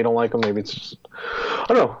that's why you don't like him. Maybe it's just I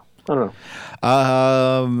don't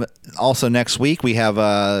know. Also next week we have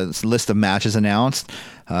a list of matches announced.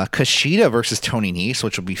 Kushida versus Tony Nese,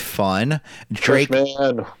 which will be fun. Drake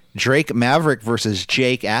Maverick versus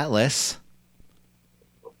Jake Atlas.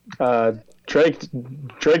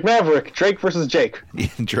 Drake Maverick. Drake versus Jake.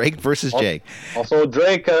 Drake versus Jake. Also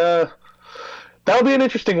Drake. That'll be an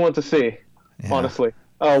interesting one to see. Yeah. Honestly.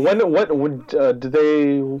 When did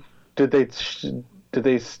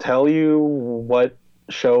they tell you what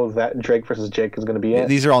show that Drake versus Jake is going to be at?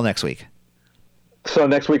 These are all next week. So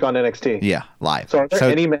next week on NXT? Yeah, live. So are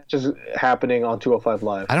there any matches happening on 205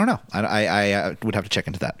 Live? I don't know. I would have to check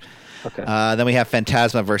into that. Okay. Then we have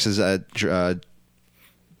Phantasma versus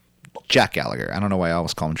Jack Gallagher. I don't know why I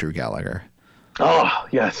always call him Drew Gallagher. Oh,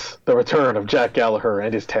 yes. The return of Jack Gallagher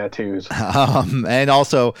and his tattoos. And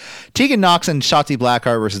also Tegan Nox and Shotzi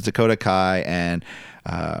Blackheart versus Dakota Kai and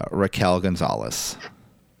Raquel Gonzalez.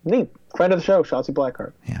 Neat. Friend of the show, Shotzi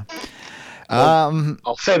Blackheart. Yeah.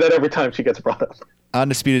 I'll say that every time she gets brought up.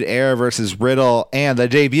 Undisputed Era versus Riddle and the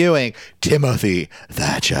debuting Timothy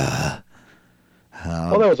Thatcher.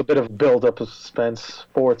 Well, there was a bit of build-up of suspense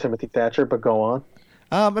for Timothy Thatcher, but go on.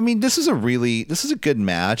 I mean, this is a good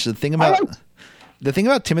match. The thing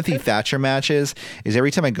about Timothy Thatcher matches is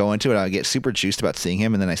every time I go into it, I get super juiced about seeing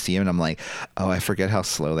him, and then I see him, and I'm like, oh, I forget how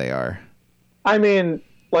slow they are. I mean,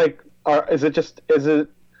 like, is it just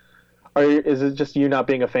you not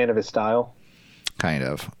being a fan of his style? Kind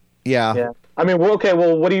of. Yeah. Yeah. I mean, well, okay.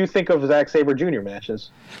 Well, what do you think of Zack Sabre Jr.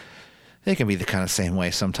 matches? They can be the kind of same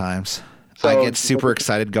way sometimes. So, I get super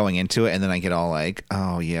excited going into it, and then I get all like,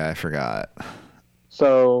 oh yeah, I forgot.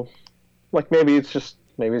 So, like, maybe it's just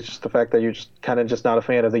the fact that you're just kind of just not a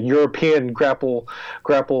fan of the European grapple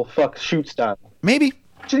fuck shoot style. Maybe.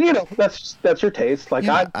 You know, that's your taste. Like,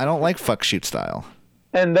 yeah, I don't like fuck shoot style.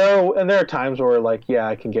 And there are times where, like, yeah,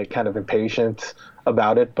 I can get kind of impatient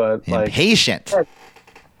about it, but impatient.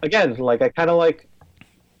 Again, like, I kind of like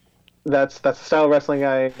that's the style of wrestling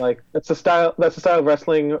I like. That's the style of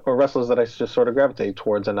wrestling or wrestlers that I just sort of gravitate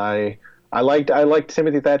towards, and I liked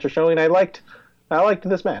Timothy Thatcher showing. I liked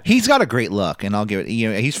this match. He's got a great look, and I'll give it.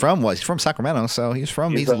 You know, he's from Sacramento, so he's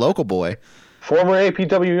a local boy. Former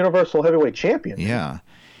APW Universal Heavyweight Champion. Yeah,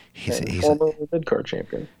 he's former mid-card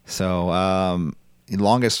champion. So,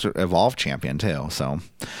 longest evolved champion too. So,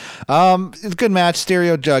 it's a good match.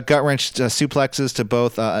 Stereo gut wrench suplexes to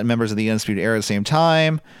both members of the Undisputed Era at the same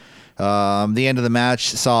time. The end of the match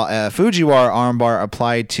saw a Fujiwara armbar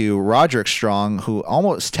applied to Roderick Strong, who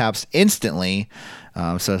almost taps instantly.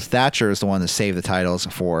 So Thatcher is the one that saved the titles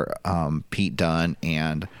for Pete Dunne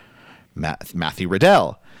and Matthew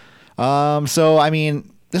Riddell. So I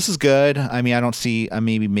mean, this is good. I mean, I don't see.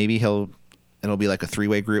 Maybe it'll be like a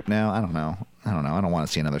 3-way group now. I don't know. I don't want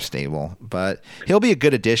to see another stable, but he'll be a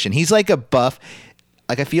good addition. He's like a buff.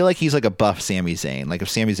 Like, I feel like he's like a buff Sami Zayn. Like, if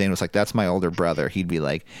Sami Zayn was like, that's my older brother, he'd be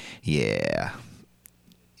like, yeah,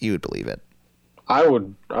 you would believe it. I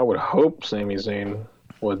would hope Sami Zayn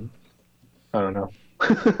would. I don't know.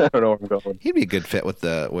 I don't know where I'm going. He'd be a good fit with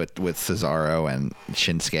Cesaro and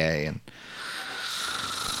Shinsuke and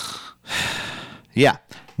yeah.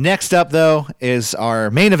 Next up, though, is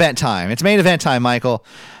our main event time. It's main event time, Michael.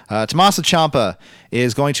 Tommaso Ciampa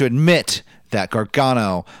is going to admit that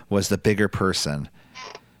Gargano was the bigger person.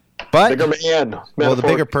 But bigger man. Well, the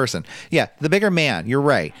bigger person. Yeah, the bigger man. You're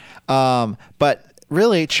right. But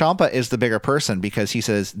really, Ciampa is the bigger person because he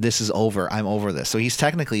says, this is over. I'm over this. So he's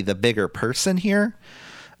technically the bigger person here.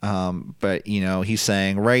 But, you know, he's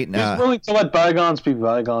saying right now. He's willing to let bygones be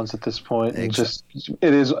bygones at this point. It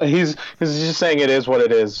is. He's just saying it is what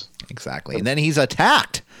it is. Exactly. And then he's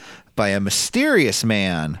attacked by a mysterious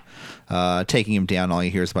man. Taking him down. All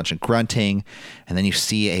you hear is a bunch of grunting, and then you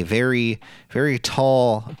see a very, very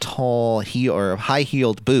tall heel or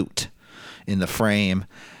high-heeled boot in the frame.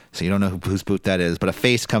 So you don't know whose boot that is, but a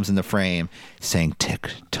face comes in the frame saying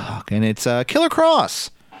 "tick-tock," and it's Killer Kross.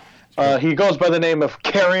 He goes by the name of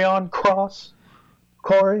Karrion Kross.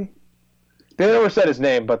 Corey. They never said his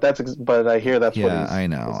name, but I hear that's what he's. Yeah, I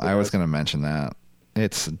know. I was going to mention that.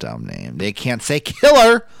 It's a dumb name. They can't say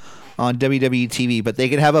Killer on WWE TV, but they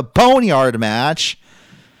could have a boneyard match.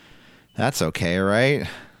 That's okay, right?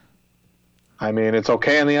 I mean, it's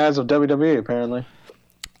okay in the eyes of WWE, apparently.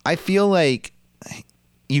 I feel like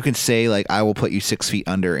you can say, like, I will put you 6 feet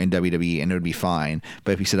under in WWE, and it would be fine.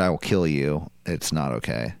 But if you said, I will kill you, it's not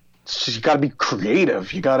okay. You got to be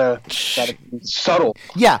creative. You got to be subtle.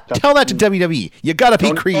 Yeah, tell that to WWE. You got to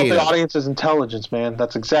be creative. The audience's intelligence, man.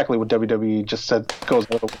 That's exactly what WWE just said goes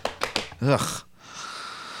over. Ugh.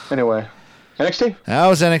 Anyway, NXT? That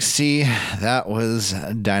was NXT. That was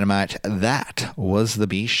Dynamite. That was the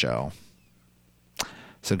B Show.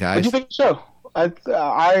 So, guys. What did you think of the show?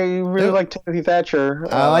 I really liked Timothy Thatcher.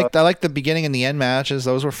 I liked the beginning and the end matches.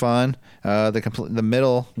 Those were fun. The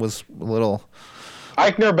middle was a little.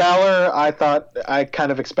 Eichner Balor, I thought I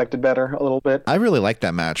kind of expected better a little bit. I really liked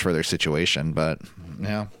that match for their situation, but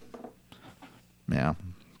yeah.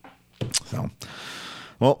 So.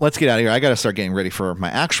 Well, let's get out of here. I got to start getting ready for my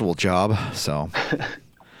actual job. So,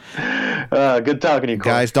 good talking to you,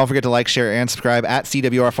 Cole. Guys. Don't forget to like, share, and subscribe at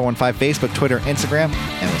CWR415 Facebook, Twitter, Instagram,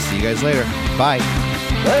 and we'll see you guys later. Bye.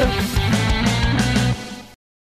 Later.